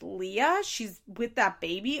her with Leah. She's with that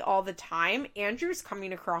baby all the time. Andrew's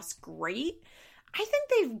coming across great. I think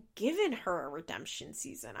they've given her a redemption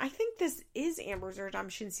season. I think this is Amber's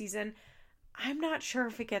redemption season. I'm not sure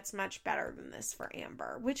if it gets much better than this for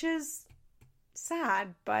Amber, which is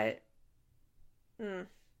sad, but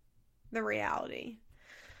the reality.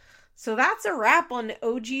 So that's a wrap on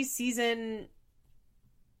OG season,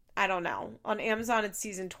 I don't know. On Amazon, it's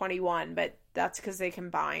season 21, but that's because they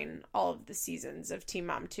combine all of the seasons of Teen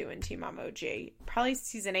Mom 2 and Teen Mom OG. Probably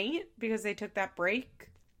season 8 because they took that break.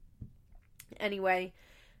 Anyway,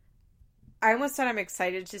 I almost said I'm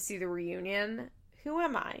excited to see the reunion. Who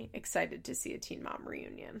am I excited to see a Teen Mom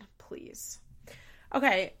reunion? Please.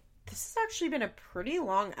 Okay, this has actually been a pretty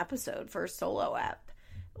long episode for a solo ep.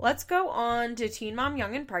 Let's go on to Teen Mom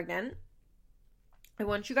Young and Pregnant. I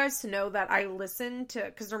want you guys to know that I listened to,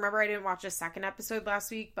 because remember I didn't watch a second episode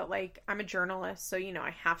last week, but, like, I'm a journalist, so, you know,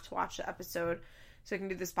 I have to watch the episode. so I can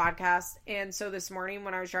do this podcast. And so this morning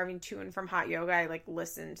when I was driving to and from hot yoga, I like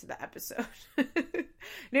listened to the episode. I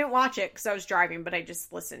didn't watch it because I was driving, but I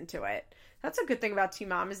just listened to it. That's a good thing about Teen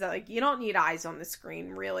Mom is that like you don't need eyes on the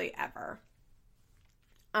screen really ever.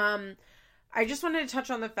 I just wanted to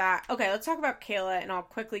touch on the fact, okay, let's talk about Kayla, and I'll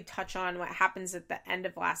quickly touch on what happens at the end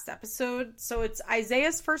of last episode. So it's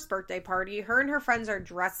Isaiah's first birthday party. Her and her friends are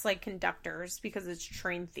dressed like conductors because it's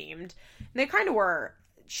train themed. And they kind of were.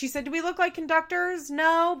 She said, do we look like conductors?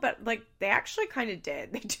 No, but like they actually kind of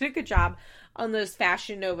did. They did a good job on those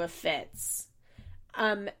Fashion Nova fits.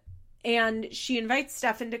 And she invites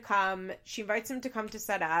Stefan to come. She invites him to come to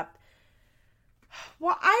set up.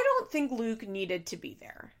 Well, I don't think Luke needed to be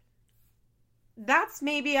there. That's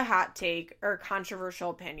maybe a hot take or controversial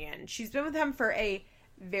opinion. She's been with him for a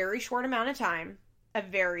very short amount of time. A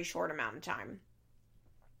very short amount of time.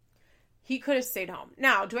 He could have stayed home.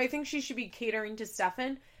 Now, do I think she should be catering to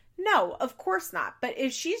Stefan? No, of course not. But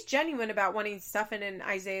if she's genuine about wanting Stefan in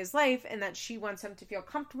Isaiah's life and that she wants him to feel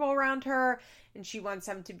comfortable around her and she wants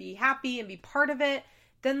him to be happy and be part of it,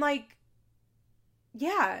 then like,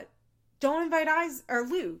 yeah, don't invite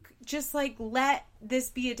Luke. Just like let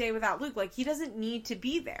this be a day without Luke. Like he doesn't need to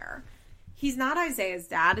be there. He's not Isaiah's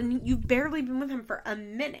dad and you've barely been with him for a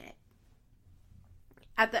minute.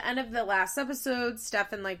 At the end of the last episode,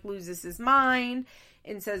 Stefan like loses his mind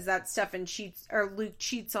and says that Luke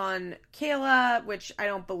cheats on Kayla, which I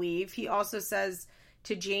don't believe. He also says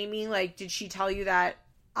to Jamie, like, did she tell you that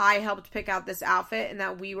I helped pick out this outfit and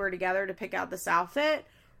that we were together to pick out this outfit?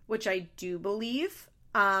 Which I do believe.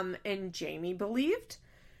 And Jamie believed.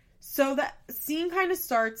 So the scene kind of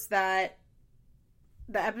starts that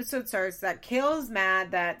the episode starts that Kayla's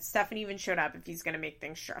mad that Stefan even showed up if he's going to make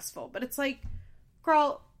things stressful. But it's like,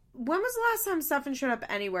 girl, when was the last time Stefan showed up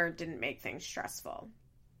anywhere and didn't make things stressful?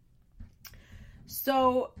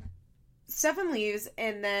 So Stefan leaves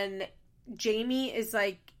and then Jamie is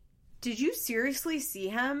like, did you seriously see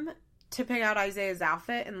him to pick out Isaiah's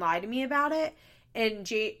outfit and lie to me about it? And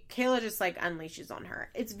Kayla just like unleashes on her.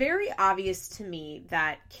 It's very obvious to me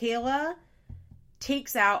that Kayla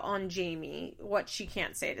takes out on Jamie what she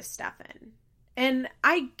can't say to Stefan. And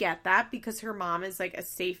I get that because her mom is like a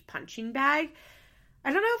safe punching bag.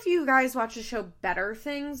 I don't know if you guys watch the show Better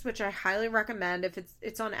Things, which I highly recommend if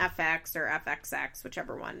it's on FX or FXX,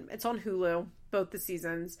 whichever one. It's on Hulu, both the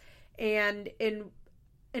seasons. And in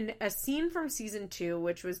a scene from season 2,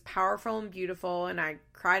 which was powerful and beautiful, and I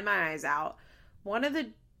cried my eyes out, one of the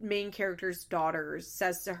main character's daughters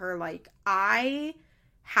says to her, like, I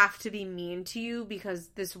have to be mean to you because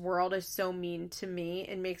this world is so mean to me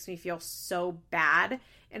and makes me feel so bad,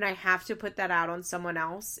 and I have to put that out on someone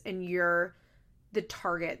else, and you're the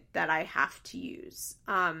target that I have to use.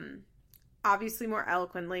 Obviously more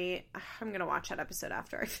eloquently, I'm going to watch that episode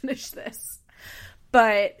after I finish this.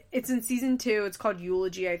 But it's in season 2. It's called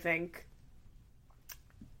Eulogy, I think.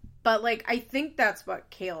 But, like, I think that's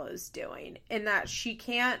what Kayla is doing. In that she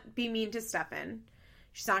can't be mean to Stefan.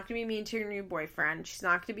 She's not going to be mean to her new boyfriend. She's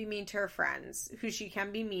not going to be mean to her friends. Who she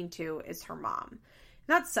can be mean to is her mom. And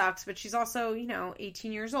that sucks, but she's also,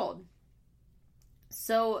 18 years old.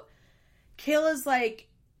 So Kayla's like,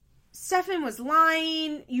 Stefan was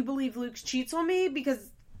lying. You believe Luke cheats on me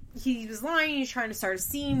because he was lying. He's trying to start a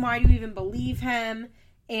scene. Why do you even believe him?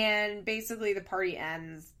 And basically the party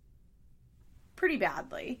ends pretty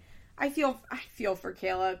badly. I feel for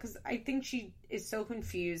Kayla because I think she is so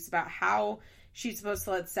confused about how she's supposed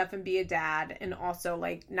to let Stefan be a dad and also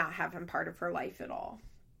like not have him part of her life at all.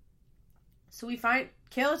 So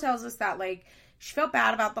Kayla tells us that like she felt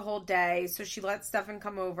bad about the whole day, so she let Stefan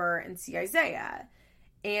come over and see Isaiah.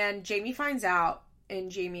 And Jamie finds out and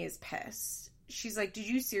Jamie is pissed. She's like, did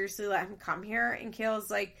you seriously let him come here? And Kayla's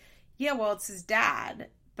like, yeah, well, it's his dad.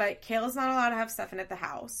 But Kayla's not allowed to have Stefan at the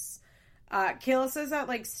house. Kayla says that,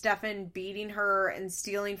 like, Stefan beating her and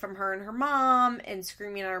stealing from her and her mom and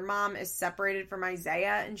screaming at her mom is separated from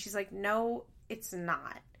Isaiah. And she's like, no, it's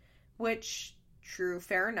not. Which, true,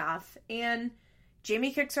 fair enough. And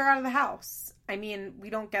Jamie kicks her out of the house. I mean, we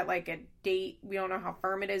don't get, like, a date. We don't know how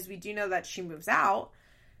firm it is. We do know that she moves out.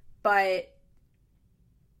 But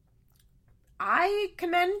I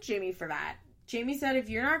commend Jamie for that. Jamie said, if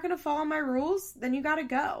you're not going to follow my rules, then you gotta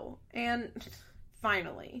go. And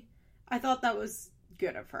finally, I thought that was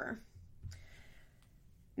good of her.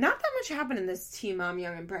 Not that much happened in this Teen Mom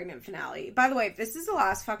Young and Pregnant finale. By the way, if this is the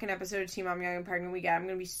last fucking episode of Teen Mom Young and Pregnant we get, I'm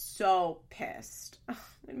going to be so pissed. I'm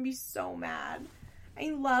going to be so mad.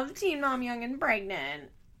 I love Teen Mom Young and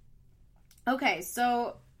Pregnant. Okay,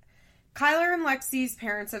 so Kyler and Lexi's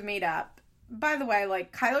parents have made up. By the way,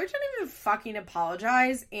 like, Kyler didn't even fucking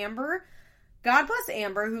apologize. Amber God bless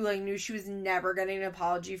Amber, who, like, knew she was never getting an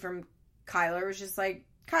apology from Kyler. Was just like,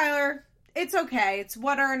 Kyler, it's okay. It's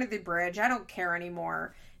water under the bridge. I don't care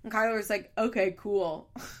anymore. And Kyler was like, okay, cool.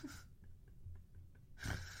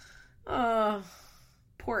 Oh,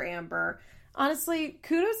 poor Amber. Honestly,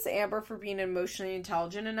 kudos to Amber for being emotionally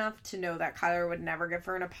intelligent enough to know that Kyler would never give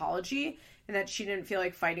her an apology and that she didn't feel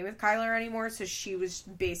like fighting with Kyler anymore, so she was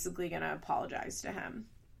basically going to apologize to him.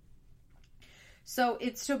 So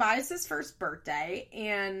it's Tobias's first birthday,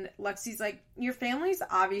 and Lexi's like, your family's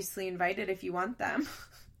obviously invited if you want them.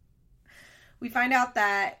 We find out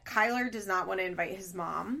that Kyler does not want to invite his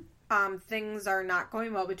mom. Things are not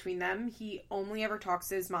going well between them. He only ever talks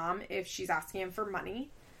to his mom if she's asking him for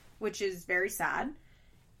money, which is very sad.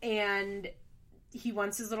 And he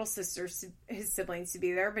wants his little sisters, his siblings, to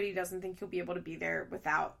be there, but he doesn't think he'll be able to be there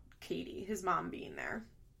without Katie, his mom, being there.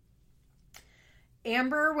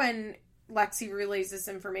 Amber, when Lexi relays this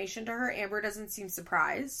information to her, Amber doesn't seem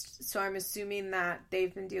surprised, so I'm assuming that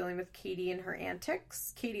they've been dealing with Katie and her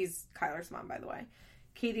antics. Katie's Kyler's mom, by the way.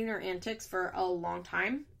 Katie and her antics for a long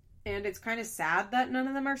time, and it's kind of sad that none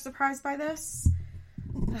of them are surprised by this.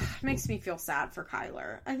 Makes me feel sad for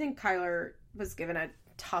Kyler. I think Kyler was given a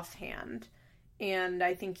tough hand, and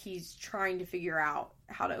I think he's trying to figure out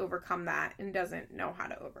how to overcome that and doesn't know how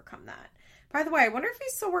to overcome that. By the way, I wonder if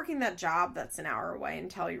he's still working that job that's an hour away in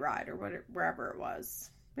Telluride or wherever it was.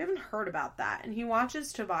 We haven't heard about that. And he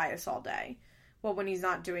watches Tobias all day. Well, when he's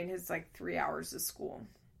not doing his, 3 hours of school.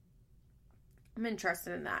 I'm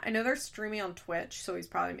interested in that. I know they're streaming on Twitch, so he's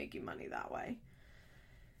probably making money that way.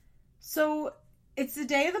 So, it's the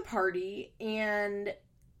day of the party, and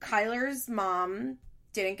Kyler's mom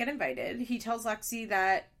didn't get invited. He tells Lexi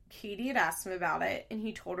that Katie had asked him about it, and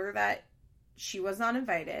he told her that she was not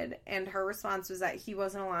invited, and her response was that he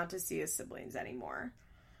wasn't allowed to see his siblings anymore.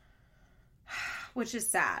 Which is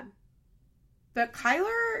sad. But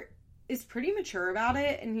Kyler is pretty mature about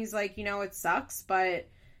it, and he's like, it sucks, but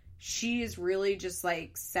she is really just,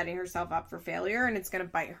 setting herself up for failure, and it's going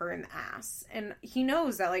to bite her in the ass. And he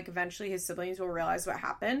knows that, eventually his siblings will realize what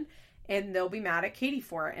happened, and they'll be mad at Katie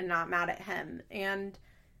for it, and not mad at him. And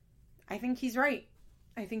I think he's right.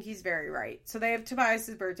 I think he's very right. So they have Tobias'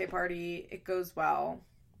 birthday party. It goes well.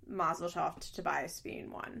 Mazel tov to Tobias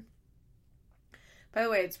being one. By the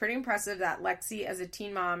way, it's pretty impressive that Lexi, as a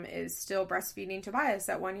teen mom, is still breastfeeding Tobias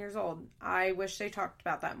at 1 year old. I wish they talked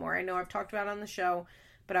about that more. I know I've talked about it on the show,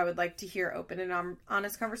 but I would like to hear open and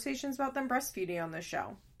honest conversations about them breastfeeding on the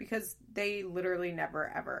show, because they literally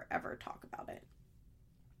never, ever, ever talk about it.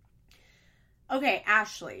 Okay,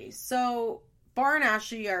 Ashley. So Bar and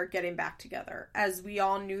Ashley are getting back together, as we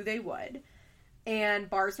all knew they would. And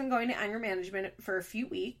Bar's been going to anger management for a few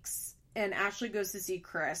weeks, and Ashley goes to see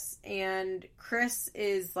Chris. And Chris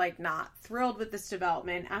is, not thrilled with this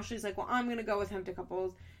development. Ashley's like, well, I'm going to go with him to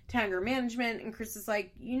anger management. And Chris is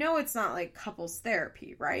like, it's not, couples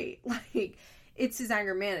therapy, right? It's his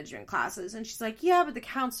anger management classes. And she's like, yeah, but the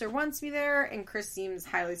counselor wants me there. And Chris seems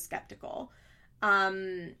highly skeptical.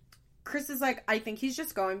 Chris is like, I think he's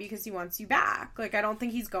just going because he wants you back. I don't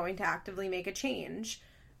think he's going to actively make a change,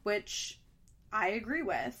 which I agree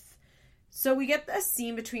with. So we get a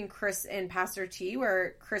scene between Chris and Pastor T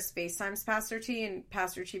where Chris FaceTimes Pastor T, and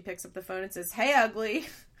Pastor T picks up the phone and says, hey, ugly.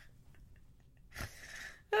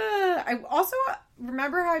 I also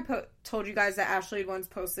remember how I told you guys that Ashley had once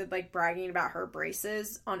posted, bragging about her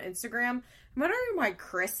braces on Instagram. I'm wondering why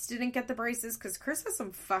Chris didn't get the braces, because Chris has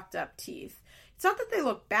some fucked up teeth. It's not that they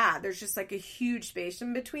look bad. There's just, a huge space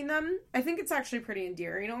in between them. I think it's actually pretty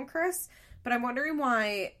endearing on Chris. But I'm wondering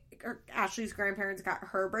why Ashley's grandparents got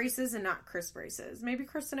her braces and not Chris braces. Maybe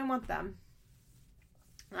Chris didn't want them.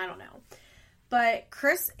 I don't know. But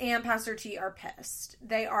Chris and Pastor T are pissed.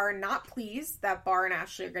 They are not pleased that Bar and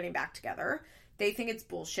Ashley are getting back together. They think it's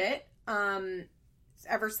bullshit.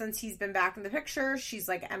 Ever since he's been back in the picture, she's,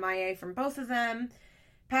 MIA from both of them.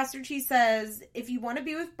 Pastor T says, if you want to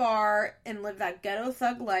be with Bar and live that ghetto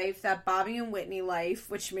thug life, that Bobby and Whitney life,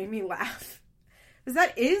 which made me laugh, because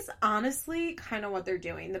that is honestly kind of what they're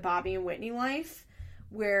doing, the Bobby and Whitney life,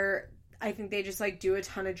 where I think they just do a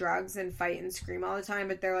ton of drugs and fight and scream all the time,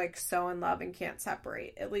 but they're so in love and can't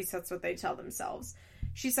separate. At least that's what they tell themselves.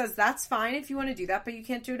 She says, that's fine if you want to do that, but you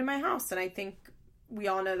can't do it in my house. And I think we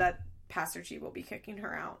all know that Pastor T will be kicking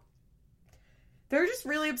her out. They're just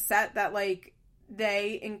really upset that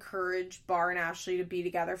they encouraged Bar and Ashley to be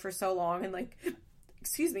together for so long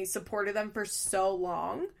and supported them for so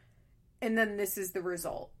long. And then this is the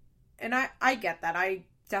result. And I get that. I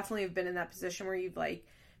definitely have been in that position where you've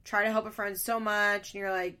try to help a friend so much and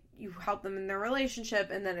you're you help them in their relationship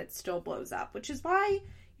and then it still blows up, which is why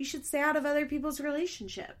you should stay out of other people's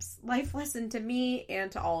relationships. Life lesson to me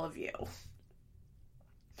and to all of you.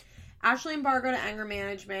 Ashley and Bar go to anger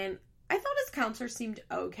management. I thought his counselor seemed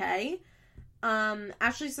okay.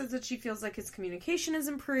 Ashley says that she feels like his communication has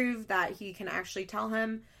improved, that he can actually tell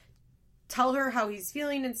her how he's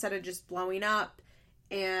feeling instead of just blowing up.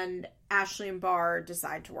 And Ashley and Bar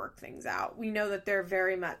decide to work things out. We know that they're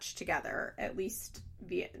very much together, at least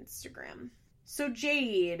via Instagram. So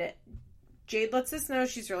Jade lets us know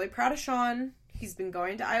she's really proud of Sean. He's been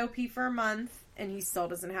going to IOP for a month, and he still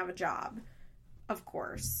doesn't have a job. Of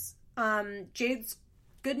course. Jade's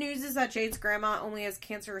good news is that Jade's grandma only has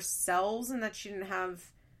cancerous cells and that she didn't have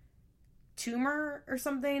tumor or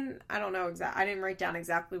something. I don't know I didn't write down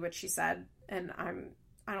exactly what she said, and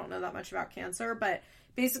I don't know that much about cancer, but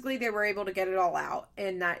basically they were able to get it all out,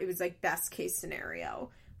 and that it was like best case scenario,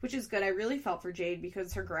 which is good. I really felt for Jade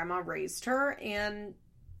because her grandma raised her, and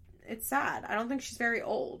it's sad. I don't think she's very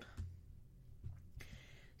old.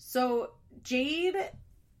 So Jade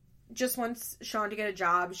just wants Sean to get a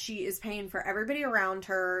job. She is paying for everybody around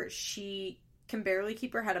her. She can barely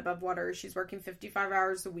keep her head above water. She's working 55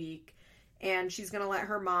 hours a week, and she's going to let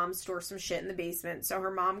her mom store some shit in the basement. So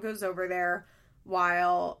her mom goes over there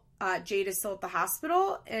while Jade is still at the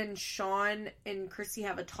hospital, and Sean and Chrissy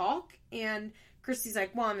have a talk, and Chrissy's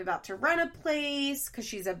like, well, I'm about to run a place because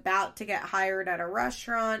she's about to get hired at a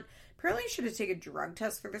restaurant. Apparently, she should have taken a drug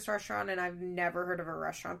test for this restaurant, and I've never heard of a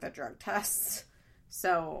restaurant that drug tests.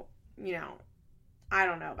 So, I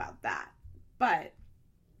don't know about that. But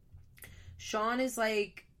Sean is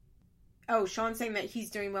like, Sean's saying that he's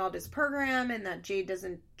doing well at his program and that Jade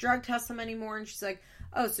doesn't drug test him anymore. And she's like,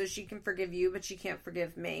 oh, so she can forgive you, but she can't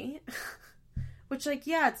forgive me. Which,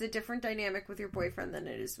 yeah, it's a different dynamic with your boyfriend than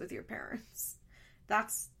it is with your parents.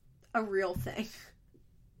 That's a real thing.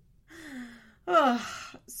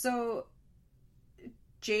 So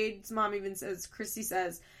Jade's mom even says, Chrissy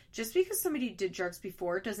says, just because somebody did drugs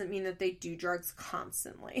before doesn't mean that they do drugs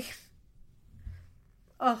constantly.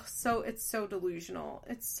 So it's so delusional.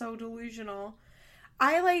 It's so delusional.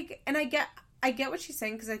 I get what she's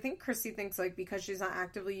saying, because I think Chrissy thinks, because she's not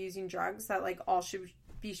actively using drugs, that, all should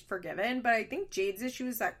be forgiven. But I think Jade's issue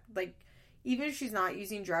is that, even if she's not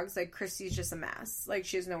using drugs, Chrissy's just a mess.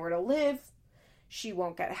 She has nowhere to live. She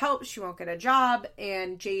won't get help. She won't get a job.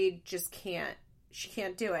 And Jade just can't. She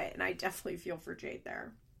can't do it. And I definitely feel for Jade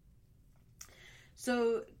there.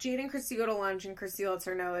 So Jade and Chrissy go to lunch, and Chrissy lets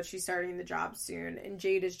her know that she's starting the job soon. And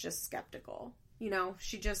Jade is just skeptical.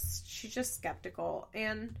 She's just skeptical.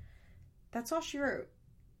 And that's all she wrote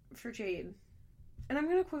for Jade. And I'm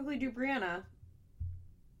going to quickly do Brianna.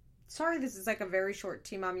 Sorry, this is a very short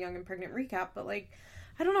Teen Mom Young and Pregnant recap, but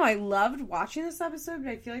I don't know, I loved watching this episode,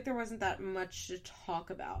 but I feel like there wasn't that much to talk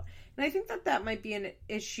about. And I think that might be an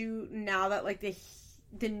issue now that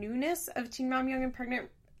the newness of Teen Mom Young and Pregnant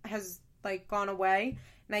has gone away,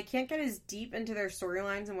 and I can't get as deep into their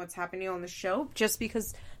storylines and what's happening on the show just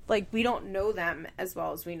because we don't know them as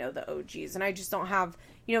well as we know the OGs, and I just don't have,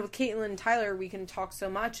 with Caitlin and Tyler, we can talk so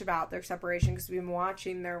much about their separation because we've been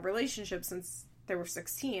watching their relationship since they were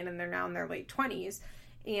 16 and they're now in their late 20s,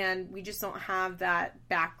 and we just don't have that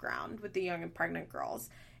background with the young and pregnant girls.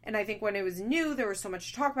 And I think when it was new, there was so much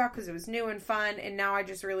to talk about because it was new and fun, and now I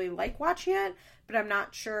just really like watching it, but I'm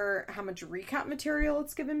not sure how much recap material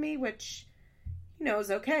it's given me, which,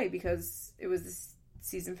 is okay because it was the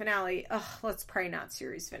season finale. Let's pray not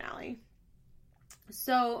series finale.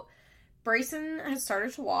 So Bryson has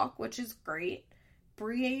started to walk, which is great.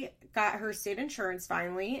 Bree got her state insurance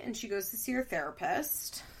finally, and she goes to see her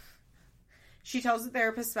therapist. She tells the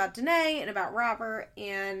therapist about Danae and about Robert,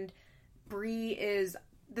 and Bree is,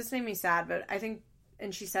 this made me sad, but I think,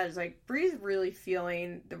 and she says, Bree's really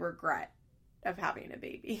feeling the regret of having a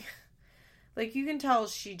baby. You can tell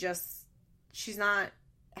she's not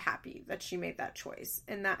happy that she made that choice,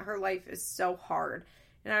 and that her life is so hard,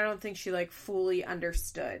 and I don't think she, fully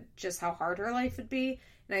understood just how hard her life would be.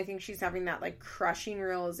 And I think she's having that, crushing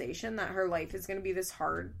realization that her life is going to be this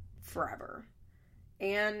hard forever.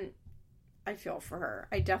 And I feel for her.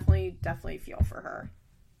 I definitely feel for her.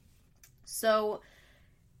 So,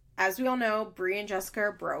 as we all know, Bree and Jessica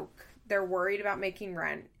are broke. They're worried about making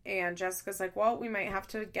rent. And Jessica's like, well, we might have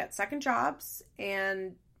to get second jobs.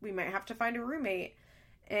 And we might have to find a roommate.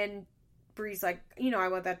 And Bree's like, I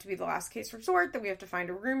want that to be the last case resort, that we have to find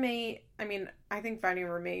a roommate. I mean, I think finding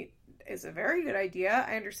a roommate is a very good idea.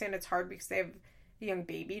 I understand it's hard because they have a young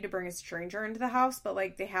baby to bring a stranger into the house, but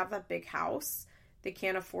they have that big house. They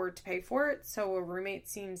can't afford to pay for it, so a roommate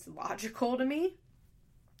seems logical to me.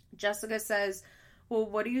 Jessica says, well,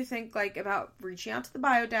 what do you think, like, about reaching out to the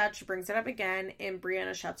bio dad? She brings it up again, and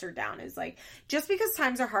Brianna shuts her down. Is like, just because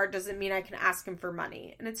times are hard doesn't mean I can ask him for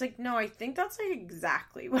money. And it's like, no, I think that's, like,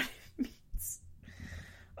 exactly what it means.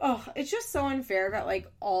 Oh, it's just so unfair that, like,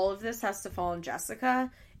 all of this has to fall on Jessica,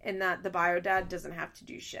 and that the bio dad doesn't have to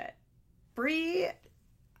do shit. Bri,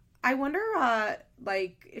 I wonder,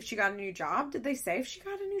 like, if she got a new job. Did they say if she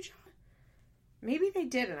got a new job? Maybe they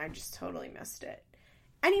did, and I just totally missed it.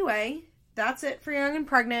 Anyway, that's it for Young and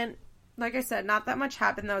Pregnant. Like I said, not that much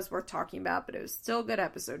happened that was worth talking about, but it was still a good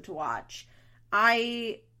episode to watch.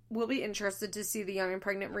 I will be interested to see the Young and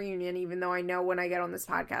Pregnant reunion, even though I know when I get on this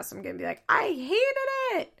podcast, I'm going to be like, I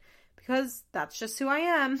hated it! Because that's just who I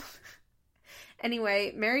am.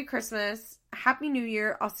 Anyway, Merry Christmas. Happy New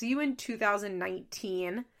Year. I'll see you in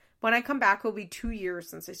 2019. When I come back, it'll be 2 years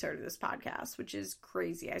since I started this podcast, which is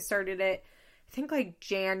crazy. I started it, I think, like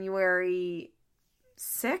January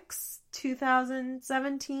 6th,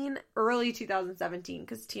 2017, early 2017,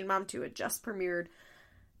 because Teen Mom 2 had just premiered.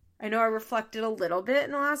 I know I reflected a little bit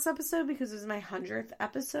in the last episode because it was my 100th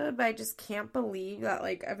episode, but I just can't believe that,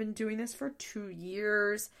 like, I've been doing this for 2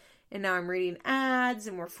 years, and now I'm reading ads,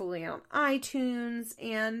 and we're fully on iTunes,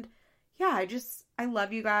 and yeah, I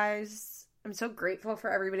love you guys. I'm so grateful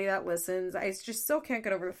for everybody that listens. I just still can't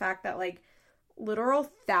get over the fact that, like, literal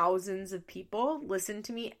thousands of people listen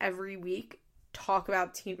to me every week talk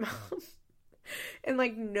about Teen Mom. And,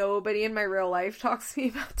 like, nobody in my real life talks to me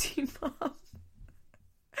about Teen Mom.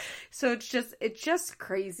 So it's just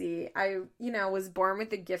crazy. I, was born with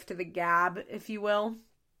the gift of the gab, if you will.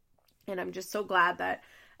 And I'm just so glad that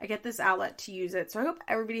I get this outlet to use it. So I hope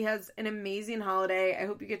everybody has an amazing holiday. I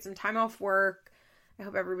hope you get some time off work. I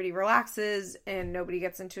hope everybody relaxes and nobody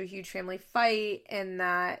gets into a huge family fight, and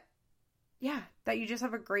that you just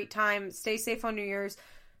have a great time. Stay safe on New Year's.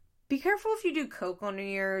 Be careful if you do coke on New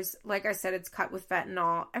Year's. Like I said, it's cut with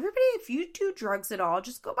fentanyl. Everybody, if you do drugs at all,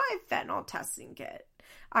 just go buy a fentanyl testing kit.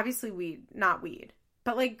 Obviously weed, not weed.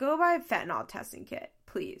 But, like, go buy a fentanyl testing kit.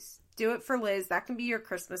 Please. Do it for Liz. That can be your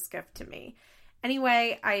Christmas gift to me.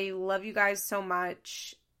 Anyway, I love you guys so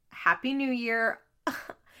much. Happy New Year.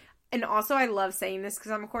 And also, I love saying this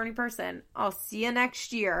because I'm a corny person. I'll see you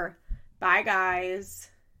next year. Bye, guys.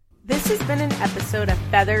 This has been an episode of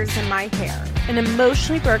Feathers in My Hair, an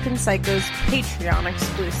Emotionally Broken Psycho's Patreon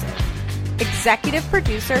exclusive. Executive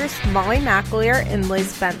producers Molly McAleer and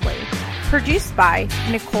Liz Bentley. Produced by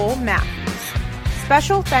Nicole Matthews.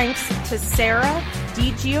 Special thanks to Sarah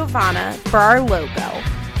DiGiovanna for our logo.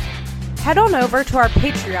 Head on over to our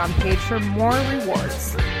Patreon page for more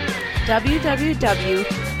rewards.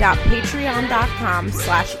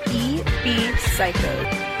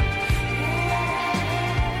 www.patreon.com/ebpsycho.